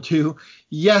people too.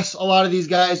 Yes, a lot of these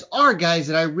guys are guys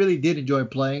that I really did enjoy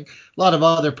playing. A lot of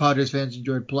other Padres fans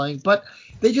enjoyed playing, but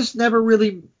they just never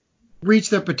really reached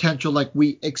their potential like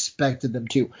we expected them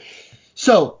to.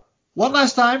 So, one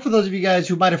last time, for those of you guys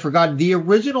who might have forgotten, the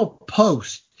original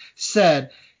post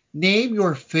said, name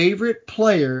your favorite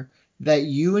player that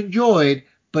you enjoyed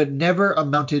but never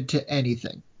amounted to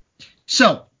anything.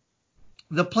 So,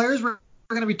 the players we're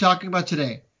going to be talking about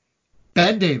today,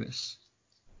 Ben Davis,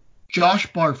 Josh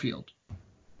Barfield,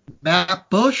 Matt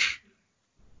Bush,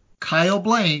 Kyle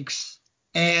Blanks,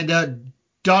 and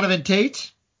Donovan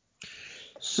Tate.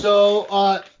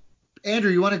 So,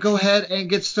 Andrew, you want to go ahead and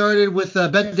get started with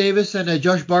Ben Davis and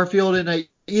Josh Barfield in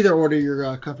either order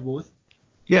you're comfortable with?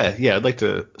 Yeah, I'd like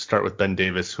to start with Ben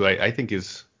Davis, who I think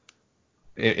is,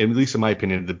 at least in my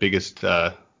opinion, the biggest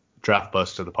draft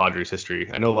bust of the Padres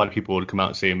history. I know a lot of people would come out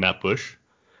and say Matt Bush,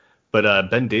 but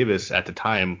Ben Davis at the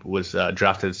time was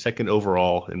drafted second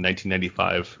overall in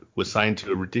 1995, was signed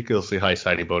to a ridiculously high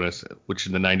signing bonus, which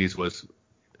in the 90s was,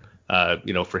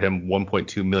 for him,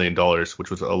 $1.2 million,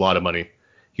 which was a lot of money.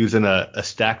 He was in a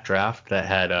stacked draft that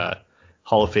had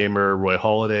Hall of Famer Roy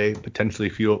Halladay, potentially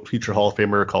future Hall of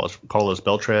Famer Carlos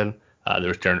Beltran. There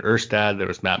was Darren Erstad. There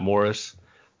was Matt Morris.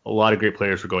 A lot of great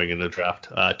players were going into the draft.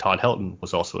 Todd Helton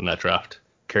was also in that draft.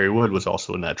 Kerry Wood was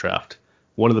also in that draft.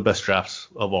 One of the best drafts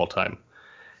of all time.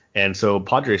 And so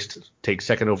Padres take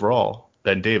second overall,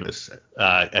 Ben Davis,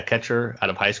 a catcher out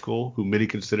of high school who many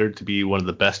considered to be one of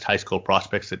the best high school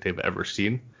prospects that they've ever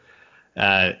seen.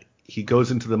 He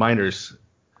goes into the minors,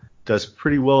 does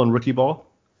pretty well in rookie ball,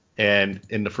 and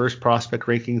in the first prospect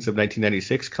rankings of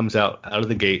 1996 comes out of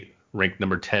the gate ranked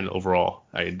number 10 overall.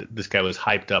 This guy was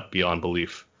hyped up beyond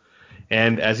belief.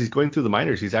 And as he's going through the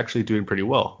minors, he's actually doing pretty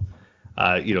well.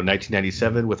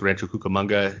 1997 with Rancho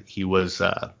Cucamonga, he was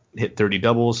hit 30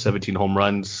 doubles, 17 home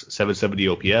runs, 770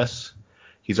 OPS.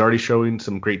 He's already showing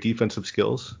some great defensive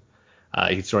skills.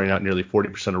 He's throwing out nearly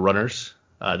 40% of runners.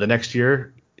 The next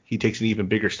year, he takes an even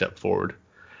bigger step forward.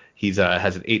 He's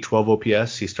has an 812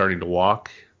 OPS. He's starting to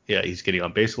walk. Yeah, he's getting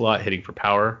on base a lot, hitting for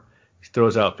power. He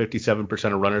throws out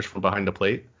 57% of runners from behind the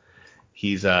plate.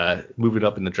 He's moving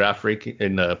up in the draft ranking,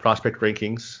 in the prospect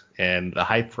rankings, and the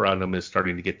hype around him is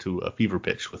starting to get to a fever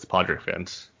pitch with Padre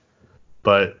fans.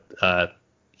 But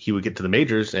he would get to the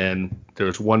majors, and there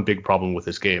was one big problem with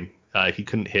his game. He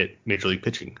couldn't hit major league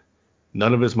pitching.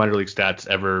 None of his minor league stats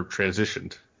ever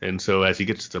transitioned, and so as he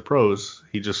gets to the pros,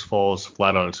 he just falls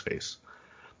flat on his face.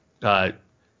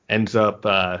 Ends up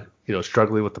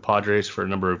struggling with the Padres for a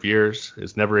number of years.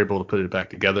 Is never able to put it back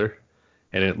together.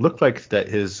 And it looked like that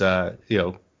his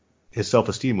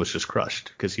self-esteem was just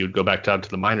crushed because he would go back down to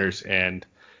the minors and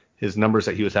his numbers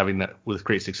that he was having that with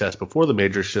great success before the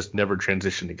majors just never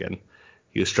transitioned again.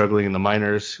 He was struggling in the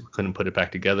minors, couldn't put it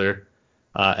back together.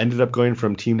 Ended up going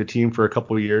from team to team for a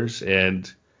couple of years, and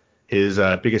his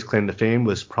biggest claim to fame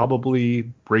was probably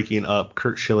breaking up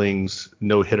Curt Schilling's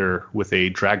no-hitter with a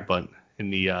drag bunt in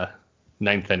the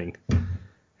ninth inning.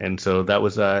 And so that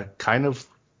was kind of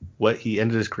what he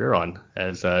ended his career on,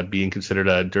 as being considered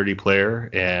a dirty player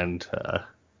and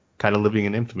kind of living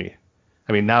in infamy.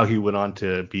 I mean, now he went on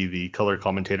to be the color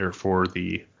commentator for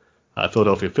the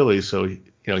Philadelphia Phillies, so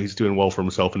he's doing well for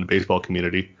himself in the baseball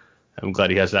community. I'm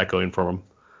glad he has that going for him.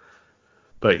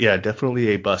 But yeah, definitely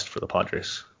a bust for the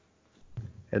Padres.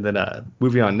 And then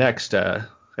moving on next,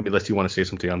 unless you want to say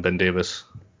something on Ben Davis.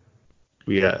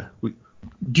 We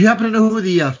Do you happen to know who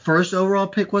the first overall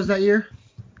pick was that year?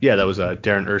 Yeah, that was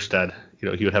Darren Erstad.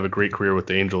 He would have a great career with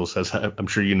the Angels, as I'm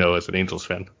sure you know as an Angels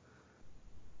fan.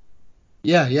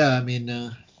 Yeah. I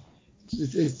mean,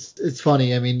 it's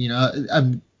funny. I mean,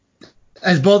 I'm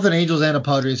as both an Angels and a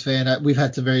Padres fan, we've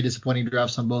had some very disappointing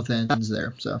drafts on both ends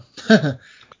there. So.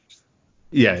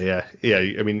 Yeah.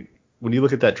 I mean, when you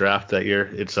look at that draft that year,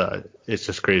 it's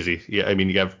just crazy. Yeah, I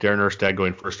mean, you have Darren Erstad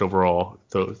going first overall,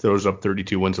 throws up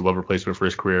 32 wins above replacement for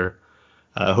his career.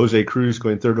 Jose Cruz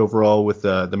going third overall with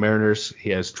the Mariners.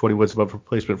 He has 20 wins above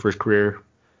replacement for his career.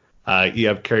 You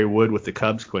have Kerry Wood with the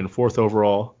Cubs going fourth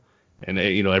overall. And,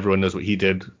 everyone knows what he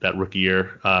did that rookie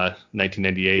year,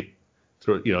 1998.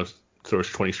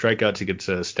 Throws 20 strikeouts. He gets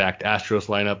a stacked Astros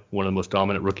lineup, one of the most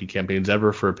dominant rookie campaigns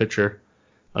ever for a pitcher.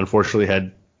 Unfortunately,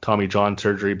 had Tommy John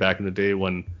surgery back in the day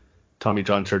when Tommy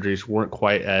John surgeries weren't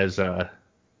quite as,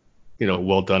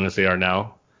 well done as they are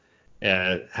now.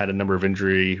 Had a number of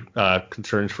injury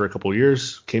concerns for a couple of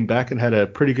years. Came back and had a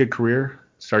pretty good career,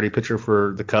 starting pitcher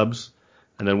for the Cubs,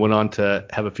 and then went on to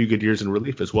have a few good years in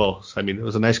relief as well. So, I mean, it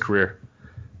was a nice career.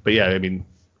 But, yeah, I mean,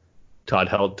 Todd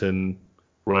Helton,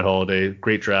 Roy Halladay,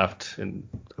 great draft. And,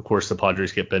 of course, the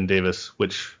Padres get Ben Davis,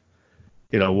 which,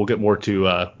 we'll get more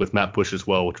to with Matt Bush as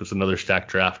well, which was another stacked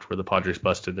draft where the Padres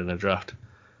busted in a draft.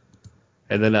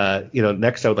 And then,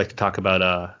 next I would like to talk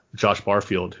about Josh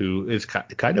Barfield, who is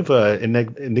kind of an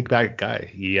enigmatic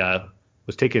guy. He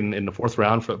was taken in the fourth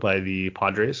round by the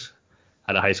Padres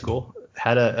out of high school,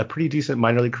 had a pretty decent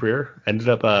minor league career, ended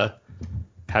up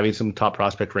having some top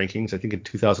prospect rankings. I think in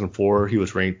 2004 he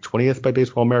was ranked 20th by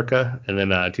Baseball America, and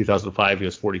then 2005 he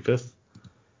was 45th.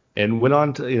 And went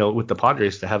on to, with the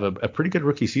Padres to have a pretty good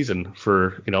rookie season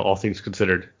for, all things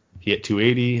considered. He hit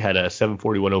 280, had a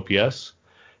 741 OPS.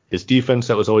 His defense,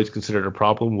 that was always considered a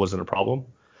problem, wasn't a problem.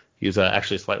 He was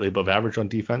actually slightly above average on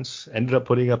defense. Ended up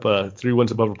putting up 3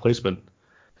 wins above replacement.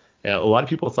 And a lot of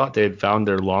people thought they had found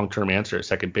their long-term answer at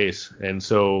second base. And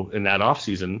so in that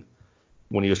offseason,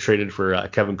 when he was traded for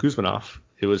Kevin Kuzminoff,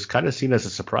 it was kind of seen as a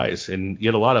surprise. And you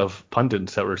had a lot of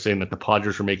pundits that were saying that the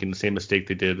Padres were making the same mistake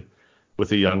they did with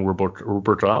the young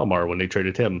Roberto Alomar when they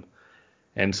traded him.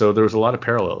 And so there was a lot of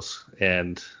parallels.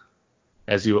 And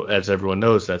as everyone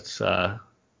knows, that's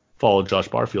followed Josh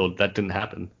Barfield. That didn't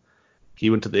happen. He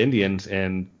went to the Indians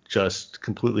and just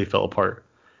completely fell apart.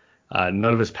 None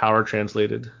of his power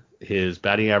translated. His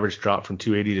batting average dropped from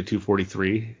 280 to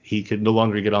 243. He could no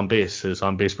longer get on base. His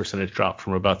on-base percentage dropped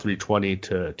from about 320 to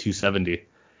 270.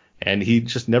 And he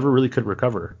just never really could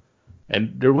recover.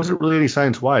 And there wasn't really any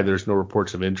signs why. There's no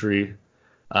reports of injury.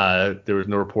 There was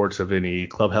no reports of any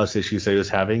clubhouse issues that he was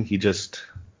having. He just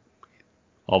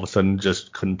all of a sudden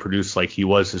just couldn't produce like he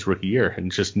was his rookie year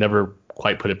and just never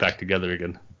quite put it back together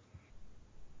again.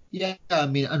 Yeah, I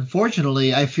mean,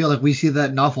 unfortunately, I feel like we see that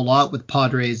an awful lot with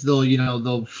Padres.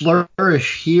 They'll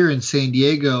flourish here in San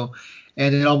Diego,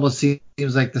 And it almost seems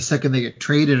like the second they get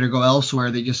traded or go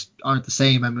elsewhere, they just aren't the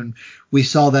same. I mean, we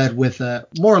saw that with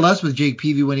more or less with Jake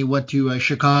Peavy when he went to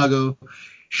Chicago.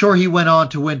 Sure, he went on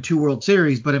to win 2 World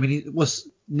Series, but I mean, he was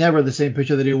never the same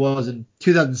pitcher that he was in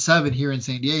 2007 here in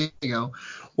San Diego.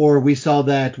 Or we saw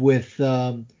that with,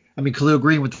 Khalil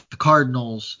Green with the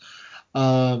Cardinals.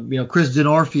 Chris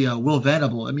D'Onofrio, Will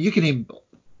Venable. I mean, you can name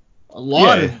a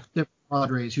lot of different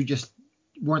Padres who just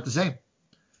weren't the same.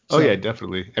 Oh yeah,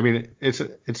 definitely. I mean, it's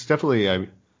definitely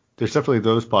there's definitely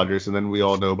those Padres, and then we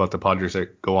all know about the Padres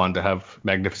that go on to have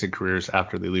magnificent careers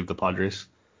after they leave the Padres.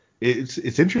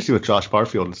 It's interesting with Josh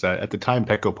Barfield is that at the time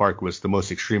Petco Park was the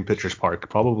most extreme pitchers park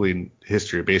probably in the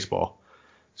history of baseball.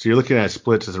 So you're looking at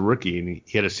splits as a rookie, and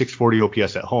he had a 640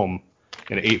 OPS at home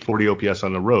and an 840 OPS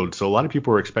on the road. So a lot of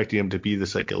people were expecting him to be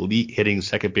this like elite hitting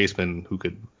second baseman who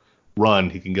could run,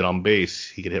 he can get on base,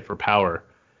 he could hit for power.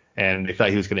 And they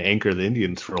thought he was going to anchor the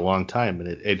Indians for a long time, and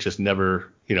it just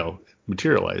never,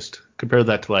 materialized. Compare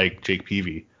that to like Jake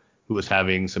Peavy, who was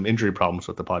having some injury problems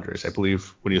with the Padres. I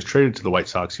believe when he was traded to the White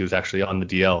Sox, he was actually on the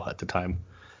DL at the time.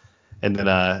 And then,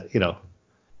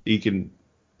 you can,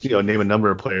 name a number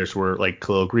of players who were like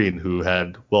Khalil Green, who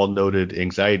had well-noted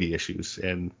anxiety issues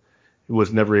and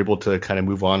was never able to kind of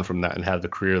move on from that and have the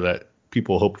career that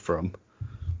people hoped for him.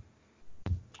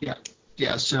 Yeah.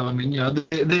 Yeah, so I mean,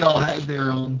 they all had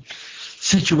their own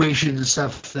situations and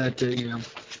stuff that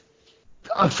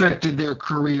affected their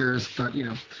careers, but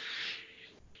you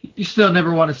still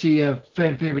never want to see a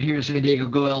fan favorite here in San Diego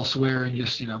go elsewhere and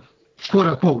just quote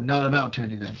unquote not amount to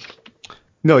anything.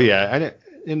 No, yeah,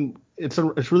 and it's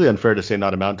really unfair to say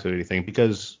not amount to anything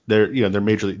because they're in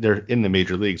the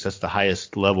major leagues. That's the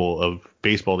highest level of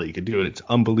baseball that you could do, and it's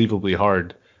unbelievably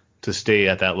hard to stay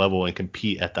at that level and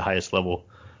compete at the highest level.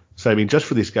 So, I mean, just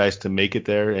for these guys to make it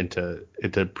there and to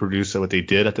produce what they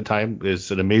did at the time is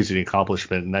an amazing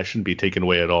accomplishment, and that shouldn't be taken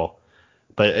away at all.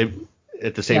 But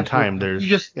at the same time, there's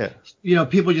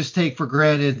people just take for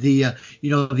granted the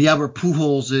Albert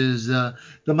Pujols,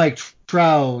 the Mike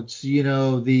Trouts,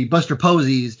 the Buster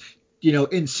Posies,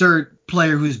 insert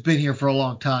player who's been here for a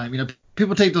long time.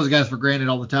 People take those guys for granted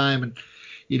all the time, and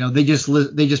they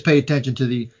just pay attention to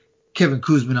the Kevin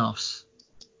Kuzminovs.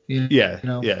 Yeah.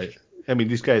 I mean,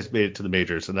 these guys made it to the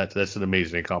majors, and that's an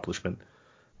amazing accomplishment.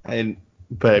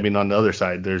 But I mean, on the other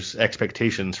side, there's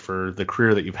expectations for the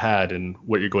career that you've had and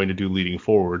what you're going to do leading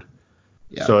forward.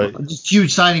 Yeah, so just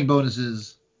huge signing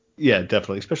bonuses. Yeah,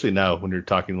 definitely, especially now when you're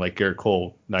talking like Garrett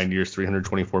Cole, 9 years,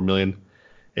 $324 million.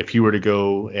 If he were to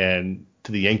go and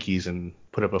to the Yankees and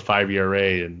put up a 5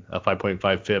 ERA and a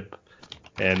 5.5 FIP,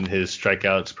 and his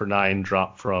strikeouts per 9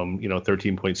 drop from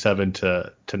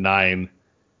 13.7 to 9.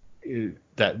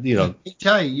 That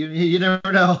tell you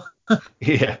never know.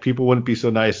 Yeah, people wouldn't be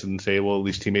so nice and say, well, at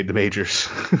least he made the majors.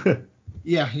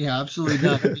 yeah, absolutely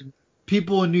not. I mean,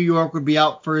 people in New York would be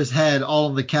out for his head, all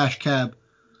in the cash cab.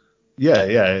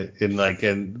 Yeah, and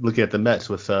looking at the Mets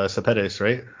with Cespedes,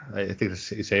 right? I think that's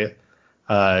how you say it.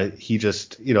 He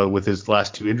just, with his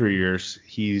last 2 injury years,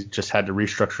 he just had to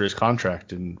restructure his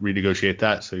contract and renegotiate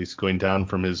that. So he's going down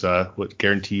from his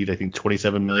guaranteed, I think,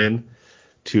 $27 million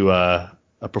to a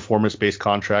performance-based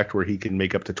contract where he can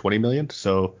make up to $20 million.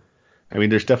 So, I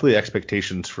mean, there's definitely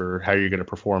expectations for how you're going to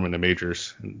perform in the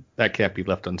majors, and that can't be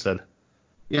left unsaid.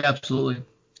 Yeah, absolutely.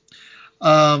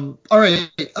 All right.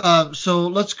 So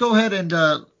let's go ahead and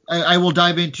I will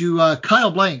dive into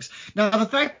Kyle Blanks. Now, the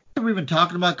fact that we've been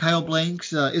talking about Kyle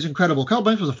Blanks is incredible. Kyle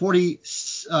Blanks was a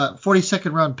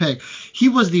 42nd round pick. He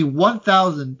was the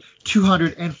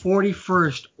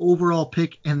 1,241st overall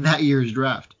pick in that year's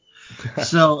draft.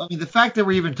 So, I mean, the fact that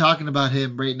we're even talking about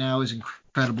him right now is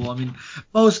incredible. I mean,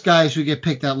 most guys who get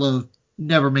picked that low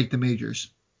never make the majors.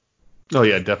 Oh,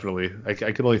 yeah, definitely. I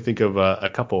can only think of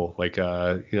a couple, like,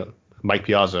 Mike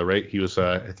Piazza, right? He was,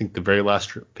 I think, the very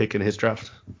last pick in his draft.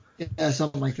 Yeah,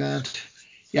 something like that.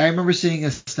 Yeah, I remember seeing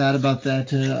a stat about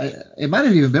that. It might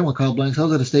have even been with Kyle Blanks. I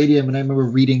was at a stadium, and I remember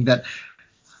reading that,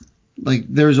 like,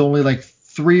 there's only, like,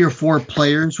 3 or 4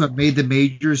 players who have made the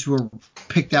majors who are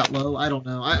picked that low. I don't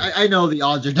know. I know the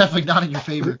odds are definitely not in your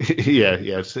favor. yeah,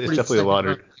 it's definitely a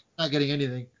lottery. Not getting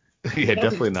anything. Yeah,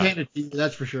 definitely not.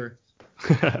 That's for sure.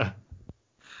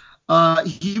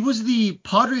 He was the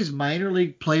Padres minor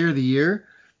league player of the year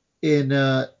in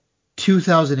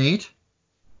 2008.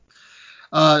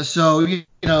 So,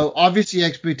 obviously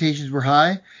expectations were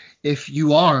high. If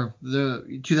you are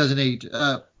the 2008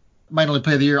 minor league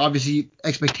player of the year, obviously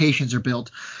expectations are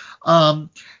built.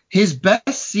 His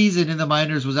best season in the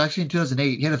minors was actually in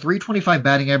 2008. He had a 325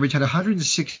 batting average, had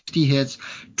 160 hits,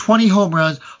 20 home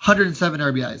runs, 107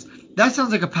 RBIs. That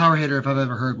sounds like a power hitter if I've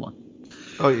ever heard one.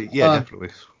 Oh, yeah,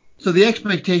 definitely. So the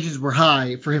expectations were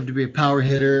high for him to be a power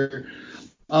hitter.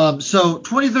 So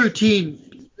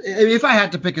 2013, if I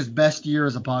had to pick his best year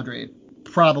as a Padre,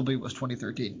 probably was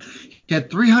 2013. He had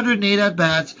 308 at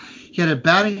bats. He had a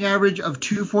batting average of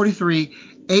 243,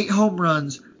 8 home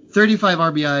runs, 35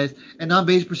 RBIs, and on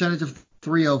base percentage of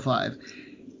 305.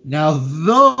 Now,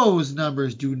 those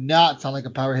numbers do not sound like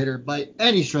a power hitter by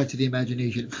any stretch of the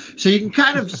imagination. So you can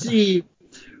kind of see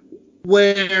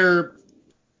where,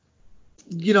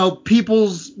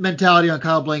 people's mentality on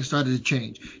Kyle Blank started to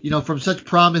change. From such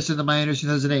promise in the minors in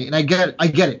 2008. And I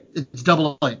get it. It's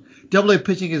double A. Double A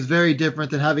pitching is very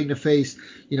different than having to face,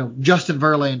 Justin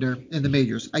Verlander in the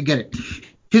majors. I get it.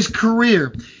 His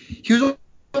career, he was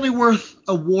only worth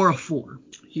a WAR of 4.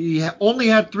 He only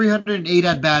had 308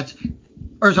 at-bats.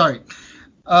 Wrong.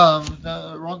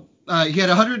 He had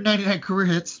 199 career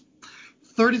hits,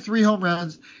 33 home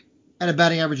runs, and a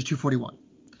batting average of 241.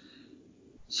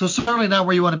 So certainly not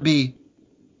where you want to be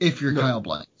if you're Kyle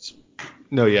Blanks.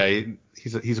 No, yeah,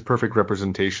 he's a perfect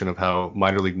representation of how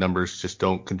minor league numbers just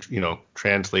don't,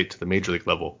 translate to the major league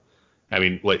level. I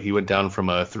mean, he went down from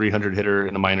a 300 hitter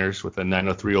in the minors with a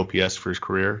 903 OPS for his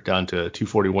career down to a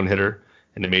 241 hitter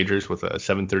in the majors with a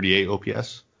 738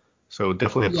 OPS. So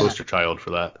definitely a poster child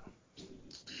for that.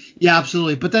 Yeah,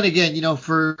 absolutely. But then again,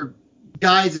 for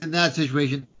guys in that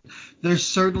situation, there's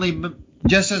certainly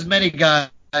just as many guys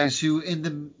who in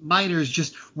the minors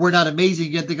just were not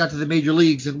amazing, yet they got to the major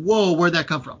leagues, and whoa, where'd that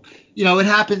come from? It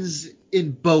happens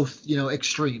in both,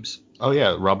 extremes. Oh,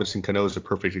 yeah. Robinson Cano is a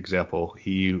perfect example.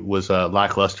 He was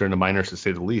lackluster in the minors, to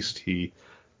say the least. He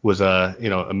was a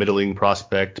middling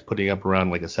prospect, putting up around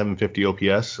like a 750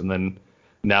 OPS, and then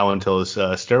now until his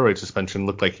steroid suspension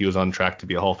looked like he was on track to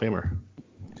be a Hall of Famer.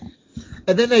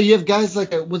 And then you have guys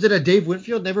like, was it a Dave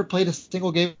Winfield, never played a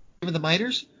single game in the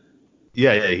minors?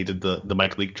 Yeah, he did the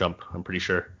Mike Leake jump, I'm pretty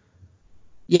sure.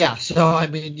 Yeah, so, I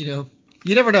mean, you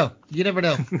never know. You never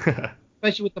know.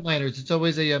 Especially with the minors. It's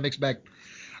always a mixed bag.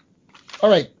 All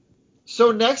right.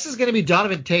 So next is going to be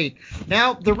Donovan Tate.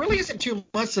 Now, there really isn't too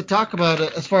much to talk about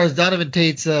as far as Donovan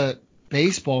Tate's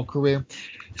baseball career.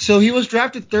 So he was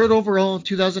drafted 3rd overall in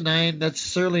 2009. That's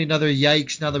certainly another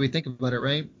yikes now that we think about it,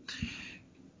 right?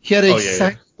 He had a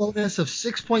signing bonus of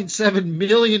 $6.7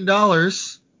 million.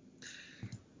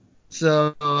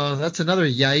 So that's another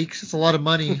yikes. It's a lot of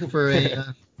money for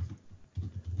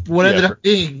what ended up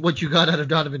being what you got out of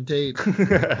Donovan Tate.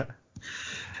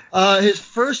 His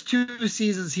first 2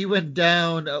 seasons, he went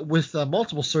down with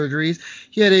multiple surgeries.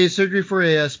 He had a surgery for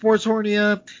a sports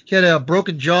hernia. He had a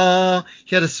broken jaw.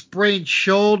 He had a sprained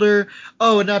shoulder.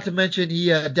 Oh, and not to mention he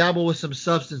dabbled with some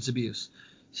substance abuse.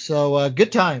 So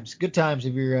good times if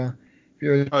you're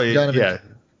Donovan.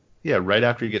 Yeah. Right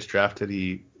after he gets drafted,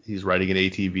 he's riding an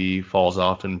ATV, falls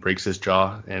off and breaks his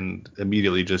jaw, and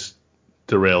immediately just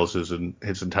derails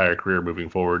his entire career moving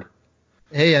forward.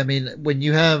 Hey, I mean, when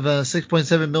you have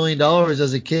 $6.7 million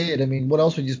as a kid, I mean, what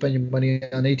else would you spend your money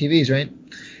on? ATVs, right?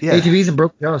 Yeah. ATVs and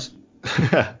broken jaws.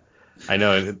 I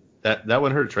know. That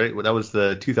one hurts, right? That was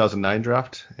the 2009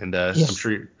 draft, and yes.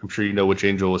 I'm sure you know which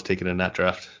Angel was taken in that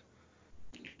draft.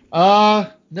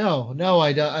 No,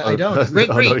 I don't.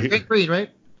 Grant Green, right?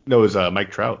 No, it was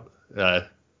Mike Trout.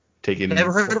 Taken.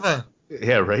 Never heard of him.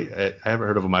 Yeah, right. I haven't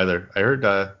heard of him either. I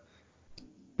heard,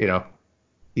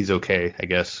 he's okay, I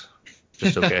guess.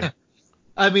 Just okay.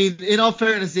 I mean, in all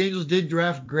fairness, the Angels did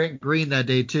draft Grant Green that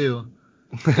day too.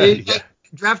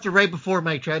 Drafted right before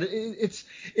Mike Trout.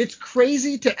 It's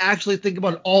crazy to actually think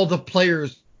about all the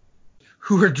players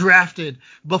who were drafted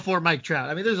before Mike Trout.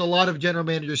 I mean, there's a lot of general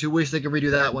managers who wish they could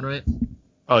redo that one, right?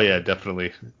 Oh yeah,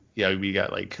 definitely. Yeah, we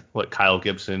got Kyle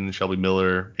Gibson, Shelby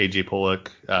Miller, AJ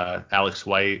Pollock, Alex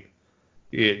White.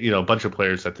 A bunch of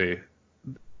players that they.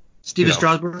 Steven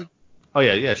Strasburg. Oh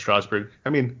yeah, Strasburg. I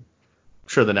mean, I'm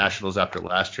sure the Nationals after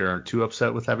last year aren't too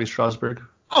upset with having Strasburg.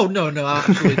 Oh no,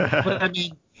 absolutely. But I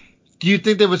mean, do you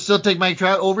think they would still take Mike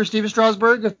Trout over Steven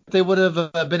Strasburg if they would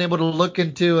have been able to look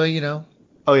into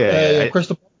Oh yeah,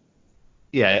 crystal ball?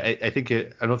 Yeah, I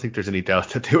don't think there's any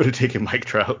doubt that they would have taken Mike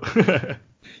Trout.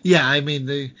 Yeah, I mean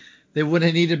they wouldn't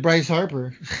have needed Bryce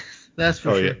Harper. That's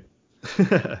for sure.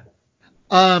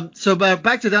 Yeah. So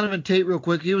back to Donovan Tate real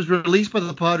quick. He was released by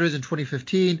the Padres in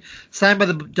 2015, signed by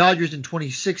the Dodgers in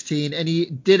 2016, and he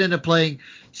did end up playing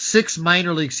 6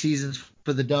 minor league seasons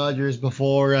for the Dodgers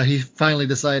before he finally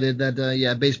decided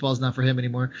that baseball is not for him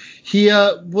anymore. He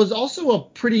was also a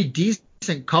pretty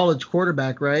decent college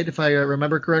quarterback, right? If I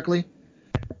remember correctly.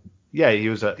 Yeah, he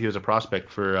was a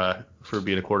prospect for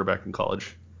being a quarterback in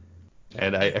college,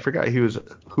 and I forgot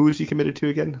who was he committed to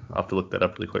again? I'll have to look that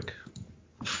up really quick.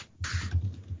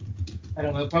 I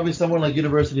don't know, probably somewhere like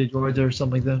University of Georgia or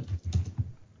something like that.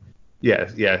 Yeah,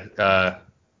 yeah,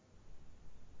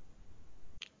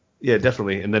 yeah,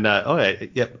 definitely. And then,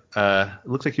 yep, it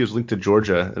looks like he was linked to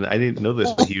Georgia, and I didn't know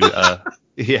this, but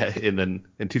yeah, and then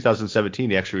in 2017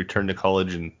 he actually returned to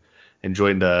college and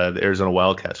joined the Arizona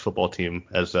Wildcats football team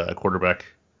as a quarterback.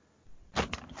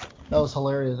 That was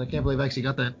hilarious. I can't believe I actually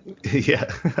got that.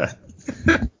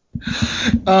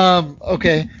 Yeah.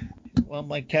 Okay. Well,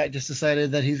 my cat just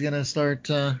decided that he's gonna start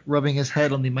rubbing his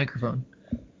head on the microphone.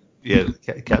 Yeah,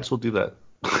 cats will do that.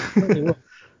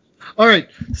 All right,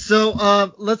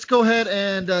 so let's go ahead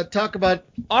and talk about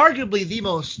arguably the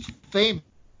most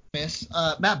famous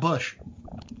Matt Bush.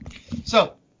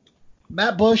 So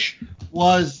Matt Bush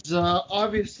was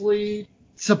obviously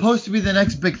supposed to be the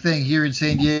next big thing here in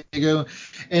San Diego,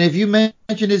 and if you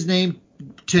mention his name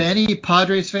to any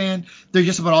Padres fan, they're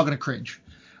just about all going to cringe.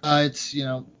 It's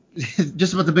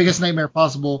just about the biggest nightmare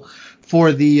possible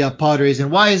for the Padres, and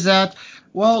why is that?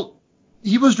 Well,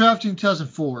 he was drafted in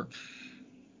 2004.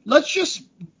 Let's just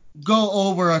go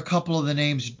over a couple of the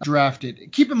names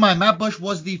drafted. Keep in mind, Matt Bush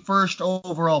was the first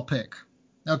overall pick.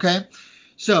 Okay,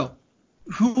 so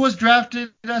who was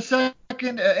drafted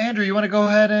second? Andrew, you want to go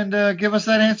ahead and give us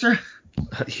that answer?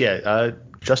 Yeah,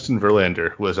 Justin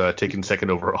Verlander was taken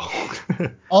second overall.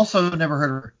 Also, never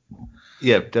heard of her.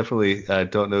 Yeah, definitely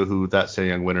don't know who that Cy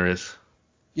Young winner is.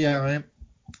 Yeah, right.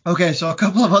 Okay, so a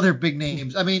couple of other big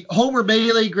names. I mean, Homer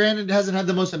Bailey, granted, hasn't had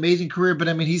the most amazing career, but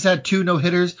I mean, he's had 2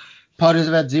 no-hitters. Padres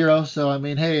have had 0, so I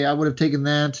mean, hey, I would have taken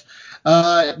that.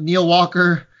 Neil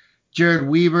Walker, Jared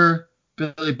Weaver,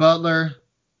 Billy Butler,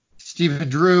 Stephen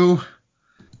Drew.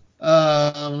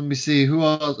 Let me see, who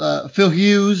else? Phil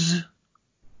Hughes,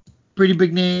 pretty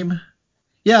big name.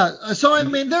 Yeah, so I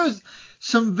mean, there's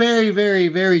some very, very,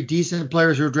 very decent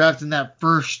players who were drafted in that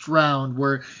first round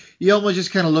where you almost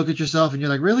just kind of look at yourself and you're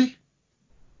like, really?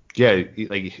 Yeah,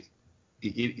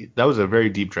 that was a very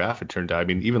deep draft, it turned out. I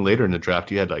mean, even later in the draft,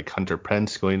 you had like Hunter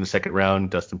Pence going in the second round,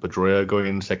 Dustin Pedroia going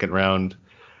in the second round.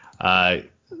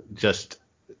 Just,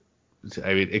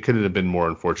 I mean, it couldn't have been more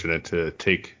unfortunate to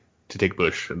take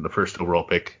Bush in the first overall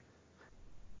pick.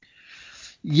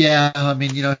 Yeah, I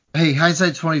mean, hey,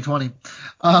 hindsight's 2020.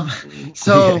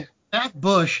 So Yeah. Matt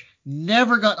Bush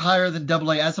never got higher than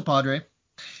Double A as a Padre.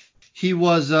 He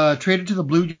was traded to the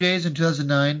Blue Jays in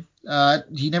 2009.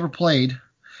 He never played.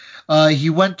 He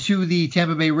went to the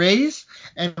Tampa Bay Rays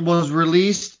and was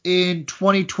released in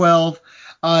 2012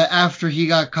 after he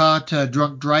got caught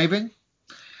drunk driving.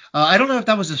 I don't know if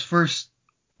that was his first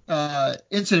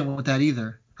incident with that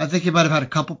either. I think he might have had a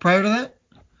couple prior to that.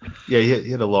 Yeah,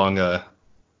 he had a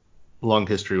long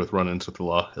history with run-ins with the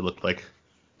law, it looked like.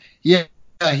 Yeah,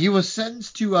 he was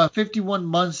sentenced to 51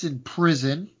 months in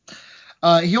prison.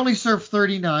 He only served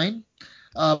 39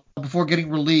 before getting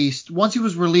released. Once he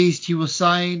was released, he was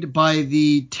signed by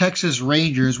the Texas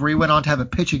Rangers, where he went on to have a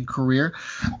pitching career.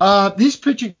 His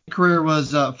pitching career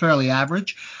was fairly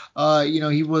average.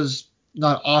 He was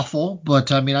not awful,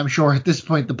 but I mean, I'm sure at this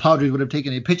point the Padres would have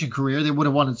taken a pitching career. They would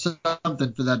have wanted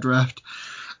something for that draft.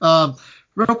 Um,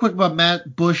 Real quick about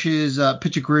Matt Bush's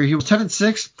pitching career. He was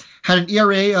 10-6, had an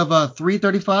ERA of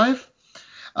 3.35.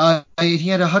 He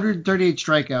had 138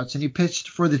 strikeouts, and he pitched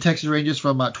for the Texas Rangers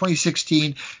from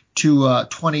 2016 to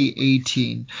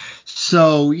 2018.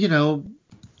 So,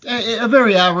 a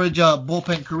very average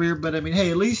bullpen career, but I mean,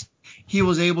 hey, at least he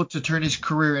was able to turn his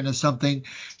career into something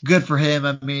good for him.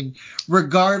 I mean,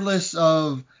 regardless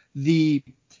of the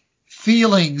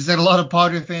feelings that a lot of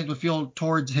Padre fans would feel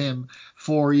towards him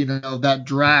for, that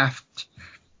draft,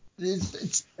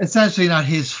 it's essentially not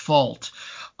his fault.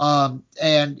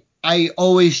 And I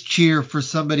always cheer for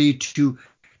somebody to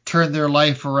turn their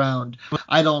life around.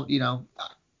 I don't, you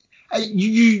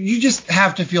just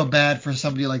have to feel bad for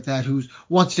somebody like that who's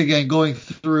once again going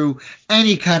through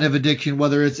any kind of addiction,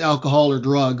 whether it's alcohol or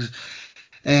drugs,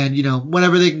 and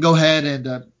whenever they can go ahead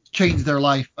and change their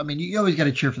life. I mean, you always got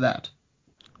to cheer for that.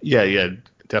 Yeah,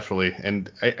 definitely.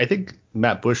 And I think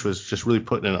Matt Bush was just really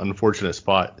put in an unfortunate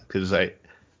spot because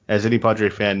as any Padre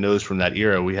fan knows from that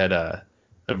era, we had a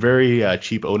very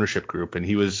cheap ownership group, and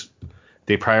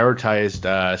they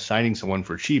prioritized signing someone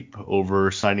for cheap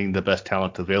over signing the best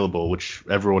talent available, which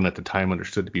everyone at the time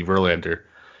understood to be Verlander.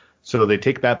 So they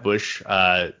take Matt Bush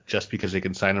just because they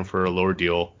can sign him for a lower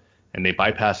deal, and they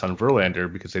bypass on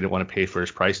Verlander because they didn't want to pay for his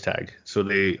price tag. So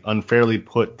they unfairly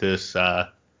put this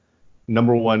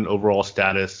number one overall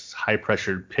status, high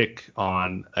pressured pick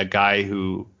on a guy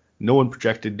who no one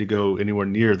projected to go anywhere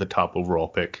near the top overall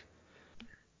pick.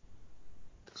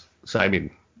 So, I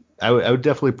mean, I would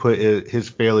definitely put his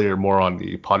failure more on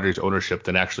the Padres ownership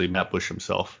than actually Matt Bush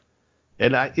himself.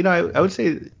 And I would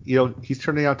say, he's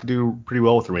turning out to do pretty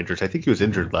well with the Rangers. I think he was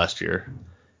injured last year.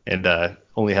 and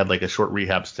only had like a short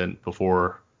rehab stint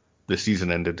before the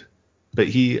season ended. But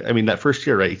that first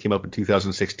year, right, he came up in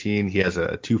 2016. He has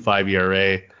a 2.5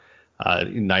 ERA,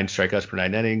 9 strikeouts per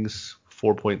 9 innings,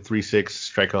 4.36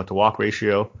 strikeout to walk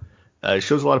ratio.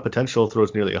 Shows a lot of potential,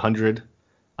 throws nearly 100.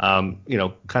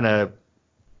 Kind of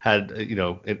had,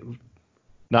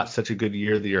 not such a good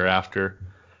year the year after.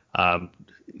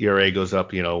 ERA goes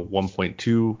up,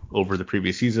 1.2 over the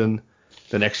previous season.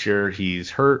 The next year he's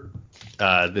hurt.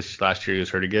 This last year he was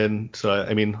hurt again. So,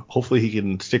 hopefully he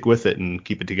can stick with it and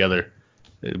keep it together.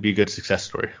 It'd be a good success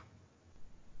story.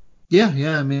 Yeah.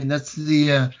 That's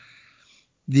the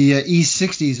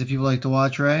E60s that people like to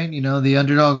watch, right? The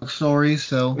underdog stories.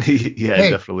 So yeah,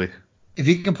 hey, definitely. if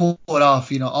he can pull it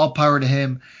off, all power to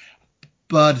him.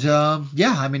 But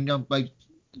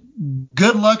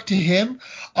good luck to him.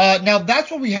 Now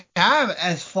that's what we have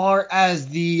as far as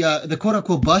the quote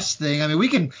unquote bust thing. We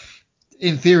can,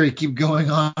 in theory, keep going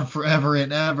on forever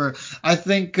and ever. I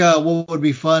think what would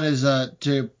be fun is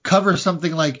to cover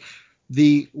something like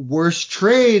the worst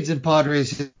trades in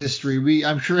Padres history.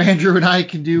 I'm sure Andrew and I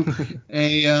can do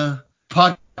a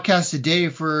podcast a day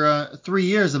for 3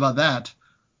 years about that.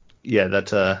 Yeah,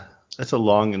 that's a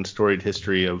long and storied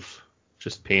history of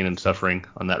just pain and suffering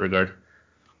on that regard.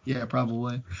 Yeah,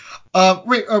 probably.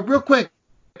 Real quick,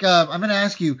 I'm going to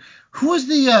ask you, who was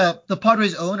the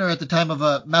Padres owner at the time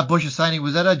of Matt Bush's signing?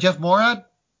 Was that Jeff Morad?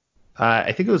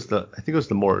 I think it was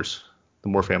the Moores, the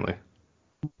Moore family.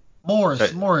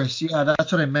 Morris. Yeah,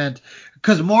 that's what I meant.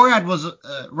 Because Morad was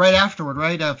right afterward,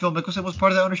 right? Phil Mickelson was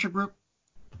part of that ownership group.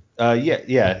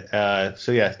 Yeah.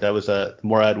 That was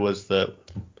Morad was the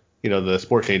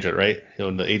sports agent, right?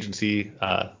 The agency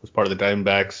was part of the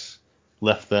Diamondbacks,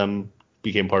 left them,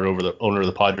 became part of the owner of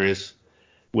the Padres,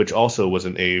 which also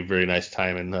wasn't a very nice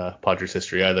time in Padres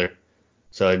history either.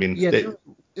 So it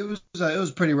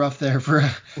was pretty rough there for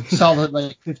a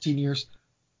solid 15 years.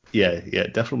 Yeah,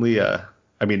 definitely.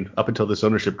 Up until this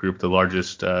ownership group, the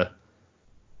largest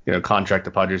contract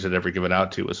the Padres had ever given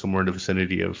out to was somewhere in the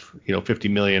vicinity of $50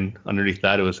 million. Underneath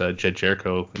that, it was Jed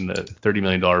Jericho in the $30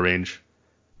 million range,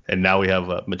 and now we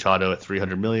have Machado at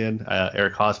 $300 million.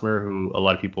 Eric Hosmer, who a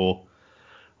lot of people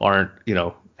aren't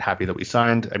happy that we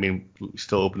signed. We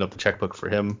still opened up the checkbook for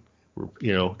him. We're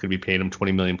going to be paying him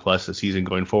 $20 million plus a season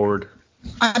going forward.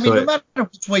 No matter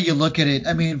which way you look at it,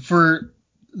 for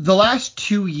the last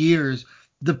 2 years,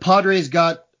 the Padres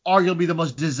got arguably the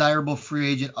most desirable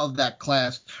free agent of that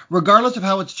class. Regardless of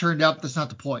how it's turned out, that's not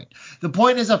the point. The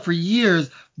point is that for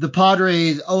years, the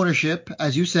Padres ownership,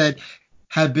 as you said,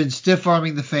 had been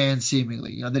stiff-arming the fans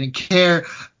seemingly. They didn't care.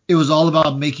 It was all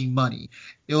about making money.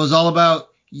 It was all about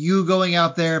you going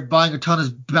out there, buying a ton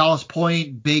of Ballast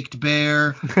Point, Baked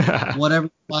Bear, whatever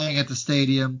you're buying at the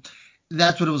stadium.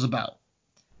 That's what it was about.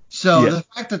 So The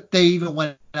fact that they even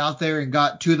went out there and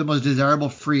got two of the most desirable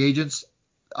free agents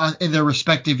in their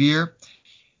respective year,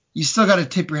 you still got to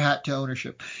tip your hat to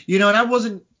ownership. And I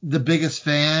wasn't the biggest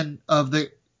fan of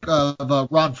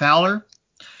Ron Fowler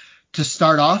to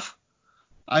start off.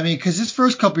 Because his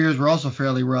first couple years were also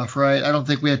fairly rough, right? I don't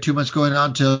think we had too much going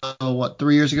on till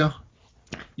 3 years ago?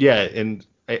 Yeah, and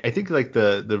I think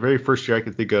the very first year I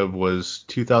could think of was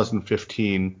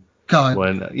 2015. God.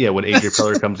 When AJ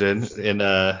Preller comes in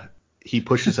and he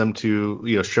pushes them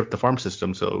to strip the farm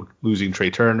system. So losing Trey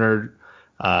Turner,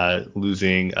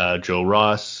 losing Joe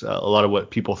Ross, a lot of what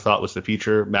people thought was the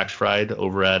future. Max Fried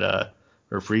over at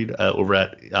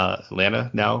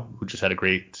Atlanta now, who just had a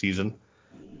great season.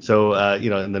 So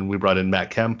and then we brought in Matt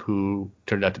Kemp, who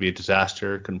turned out to be a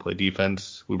disaster, couldn't play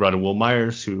defense. We brought in Will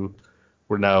Myers, who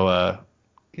we're now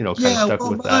kind of stuck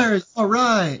Will with Myers, that. all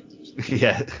right.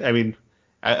 Yeah,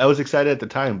 I was excited at the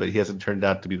time, but he hasn't turned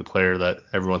out to be the player that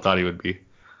everyone thought he would be.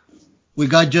 We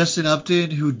got Justin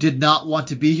Upton, who did not want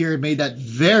to be here and made that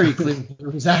very clear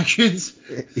through his actions.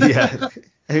 Yeah,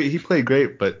 he played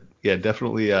great, but yeah,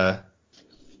 definitely,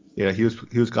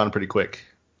 he was gone pretty quick.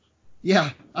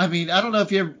 Yeah, I don't know if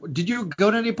did you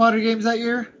go to any Potter games that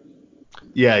year?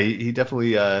 Yeah, he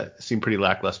definitely seemed pretty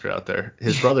lackluster out there.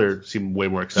 His brother seemed way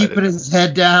more excited. Keeping his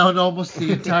head down almost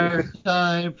the entire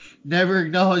time, never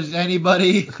acknowledged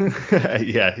anybody.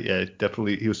 Yeah,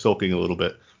 definitely. He was sulking a little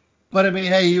bit. But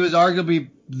hey, he was arguably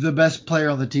the best player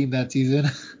on the team that season.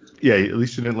 Yeah, at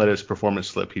least he didn't let his performance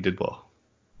slip. He did well.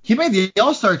 He made the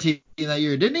All-Star team that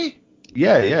year, didn't he?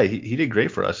 Yeah, he did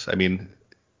great for us. He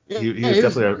was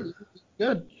definitely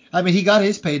good. He got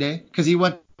his payday because he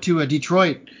went to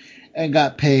Detroit and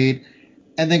got paid,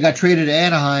 and then got traded to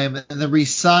Anaheim and then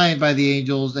re-signed by the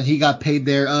Angels, and he got paid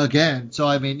there again. So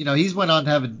he's went on to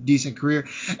have a decent career.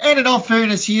 And in all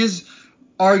fairness, he is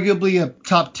arguably a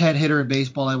top 10 hitter in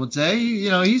baseball, I would say.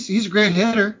 He's a great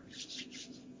hitter.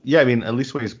 Yeah, I mean, at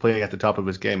least when he's playing at the top of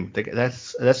his game,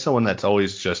 that's someone that's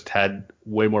always just had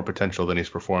way more potential than he's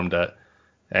performed at.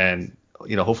 And,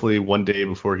 hopefully one day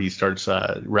before he starts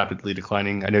rapidly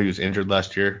declining, I know he was injured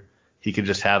last year, he could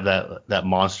just have that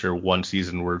monster one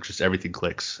season where just everything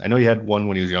clicks. I know he had one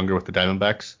when he was younger with the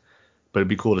Diamondbacks, but it'd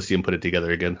be cool to see him put it together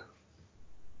again.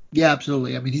 Yeah,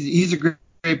 absolutely. I mean, he's a great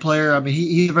player. I mean,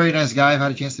 he's a very nice guy. I've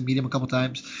had a chance to meet him a couple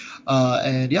times.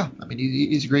 And yeah, I mean,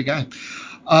 he's a great guy.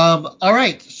 All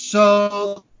right.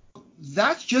 So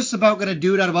that's just about going to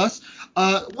do it out of us.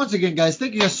 Once again, guys,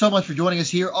 thank you guys so much for joining us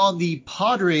here on the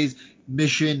Padres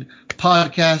Mission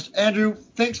podcast. Andrew,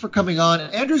 thanks for coming on.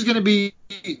 Andrew's going to be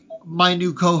my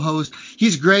new co-host.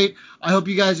 He's great. I hope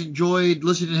you guys enjoyed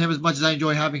listening to him as much as I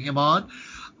enjoy having him on.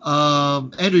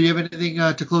 Andrew, you have anything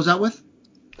to close out with?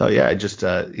 Oh yeah, I just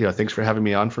thanks for having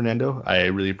me on, Fernando. I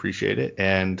really appreciate it,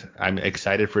 and I'm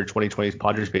excited for 2020's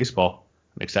Padres baseball.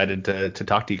 I'm excited to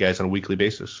talk to you guys on a weekly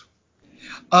basis.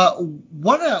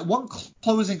 One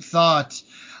closing thought.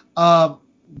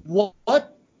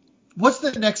 What's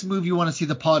the next move you want to see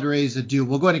the Padres do?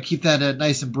 We'll go ahead and keep that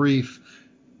nice and brief.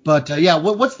 But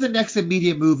what's the next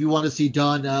immediate move you want to see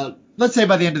done? Let's say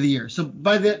by the end of the year. So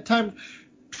by the time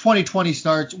 2020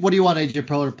 starts, what do you want AJ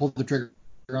Preller to pull the trigger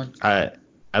on?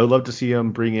 I would love to see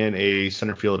him bring in a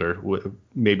center fielder,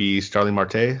 maybe Starling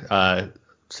Marte.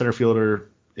 Center fielder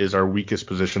is our weakest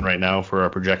position right now for our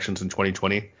projections in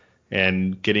 2020,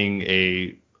 and getting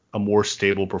a more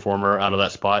stable performer out of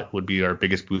that spot would be our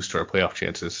biggest boost to our playoff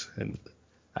chances. And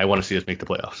I want to see us make the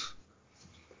playoffs.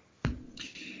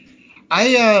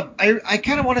 I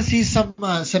kind of want to see some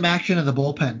action in the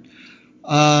bullpen.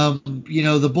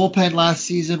 The bullpen last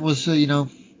season was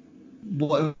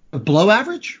below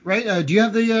average, right? Do you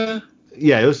have the?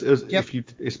 Yeah, it was yep.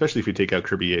 especially if you take out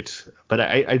Kirby Yates. But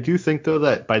I do think though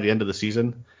that by the end of the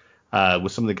season,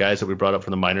 with some of the guys that we brought up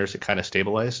from the minors, it kind of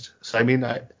stabilized. So I mean,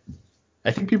 I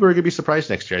think people are gonna be surprised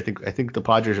next year. I think the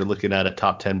Padres are looking at a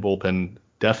top 10 bullpen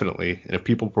definitely, and if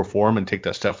people perform and take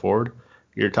that step forward,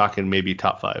 you're talking maybe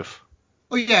top 5.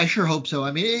 Oh yeah, I sure hope so.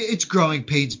 I mean, it's growing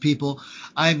pains, people.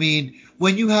 I mean,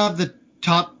 when you have the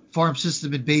top farm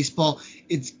system in baseball,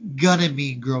 it's gonna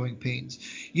mean growing pains,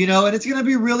 and it's gonna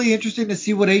be really interesting to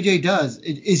see what AJ does.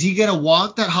 Is he gonna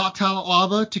want that hot talent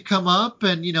lava to come up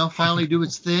and finally do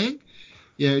its thing?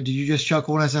 Yeah, did you just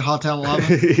chuckle when I said hot talent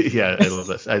lava? Yeah, I love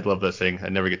that. I love that saying. I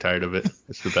never get tired of it.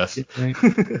 It's the best.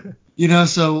 Right.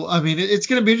 So I mean, it's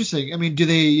gonna be interesting. I mean, do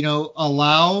they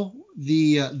allow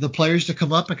the players to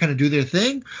come up and kind of do their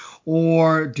thing,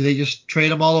 or do they just trade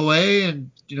them all away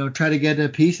and try to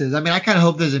get pieces? I mean, I kind of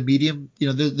hope there's a medium.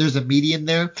 There's a median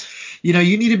there. You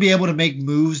need to be able to make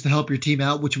moves to help your team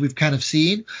out, which we've kind of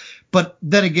seen. But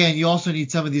then again, you also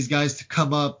need some of these guys to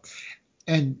come up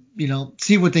and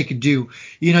see what they can do.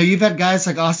 You've had guys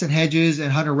like Austin Hedges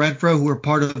and Hunter Renfroe who were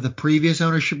part of the previous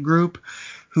ownership group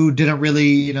who didn't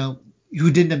really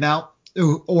who didn't amount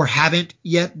or haven't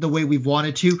yet the way we've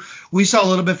wanted to. We saw a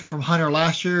little bit from Hunter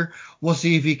last year. We'll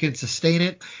see if he can sustain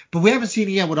it, but we haven't seen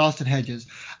it yet with Austin Hedges.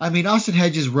 I mean, Austin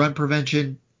Hedges' run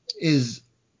prevention is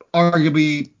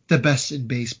arguably the best in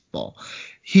baseball.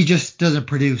 He just doesn't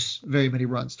produce very many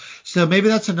runs. So maybe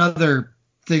that's another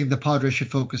thing the Padres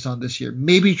should focus on this year.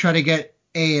 Maybe try to get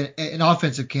an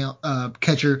offensive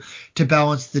catcher to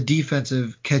balance the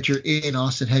defensive catcher in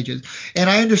Austin Hedges. And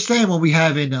I understand what we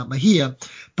have in Mejia,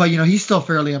 but he's still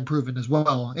fairly unproven as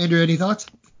well. Andrew, any thoughts?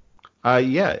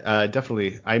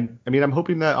 Definitely. I'm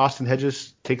hoping that Austin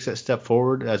Hedges takes that step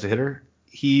forward as a hitter.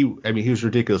 He was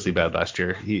ridiculously bad last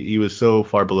year. He was so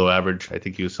far below average. I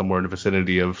think he was somewhere in the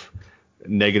vicinity of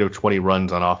negative 20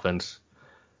 runs on offense.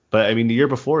 But I mean, the year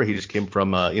before he just came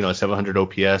from a 700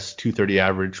 OPS, 230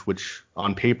 average, which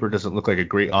on paper doesn't look like a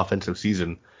great offensive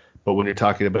season. But when you're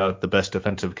talking about the best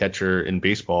defensive catcher in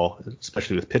baseball,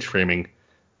 especially with pitch framing,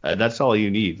 that's all you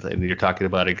need. And you're talking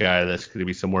about a guy that's going to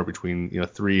be somewhere between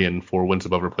 3 and 4 wins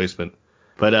above replacement.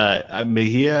 But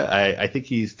Mejia, I think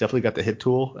he's definitely got the hit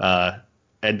tool.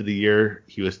 End of the year,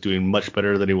 he was doing much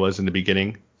better than he was in the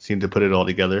beginning. Seemed to put it all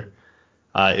together.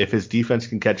 If his defense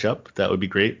can catch up, that would be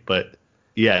great. But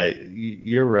yeah,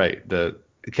 you're right. The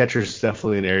catcher is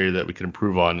definitely an area that we can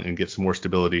improve on and get some more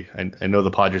stability. I know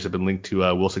the Padres have been linked to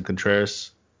Wilson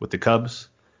Contreras with the Cubs.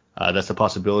 That's a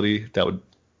possibility. That would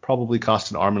probably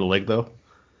cost an arm and a leg, though.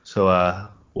 So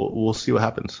we'll see what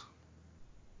happens.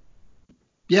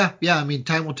 Yeah. I mean,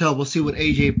 time will tell. We'll see what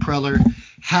AJ Preller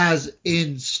has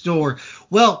in store.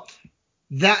 Well,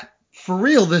 that for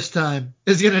real this time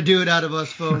is going to do it out of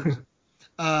us, folks.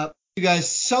 Thank you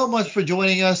guys so much for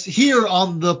joining us here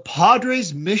on the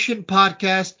Padres Mission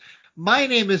Podcast. My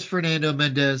name is Fernando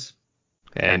Mendez.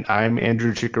 And I'm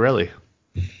Andrew Ciccarelli.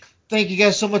 Thank you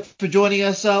guys so much for joining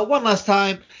us one last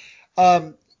time.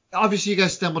 Obviously, you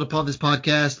guys stumbled upon this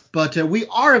podcast, but we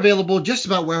are available just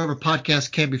about wherever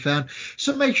podcasts can be found.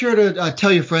 So make sure to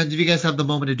tell your friends if you guys have the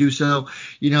moment to do so.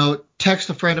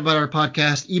 Text a friend about our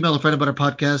podcast, email a friend about our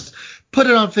podcast, put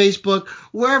it on Facebook,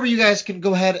 wherever you guys can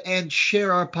go ahead and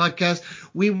share our podcast.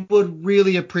 We would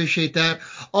really appreciate that.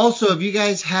 Also, if you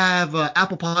guys have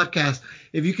Apple Podcasts,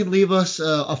 if you can leave us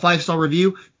a 5-star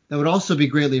review, that would also be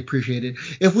greatly appreciated.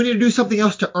 If we need to do something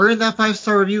else to earn that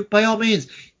 5-star review, by all means,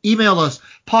 email us,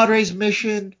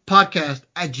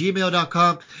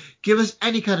 padresmissionpodcast@gmail.com. Give us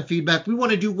any kind of feedback. We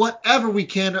want to do whatever we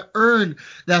can to earn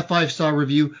that 5-star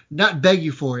review, not beg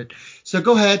you for it. So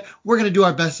go ahead. We're going to do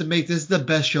our best to make this the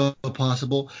best show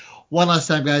possible. One last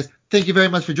time, guys, thank you very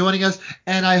much for joining us,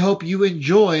 and I hope you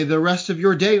enjoy the rest of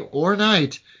your day or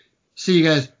night. See you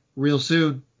guys real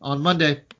soon on Monday.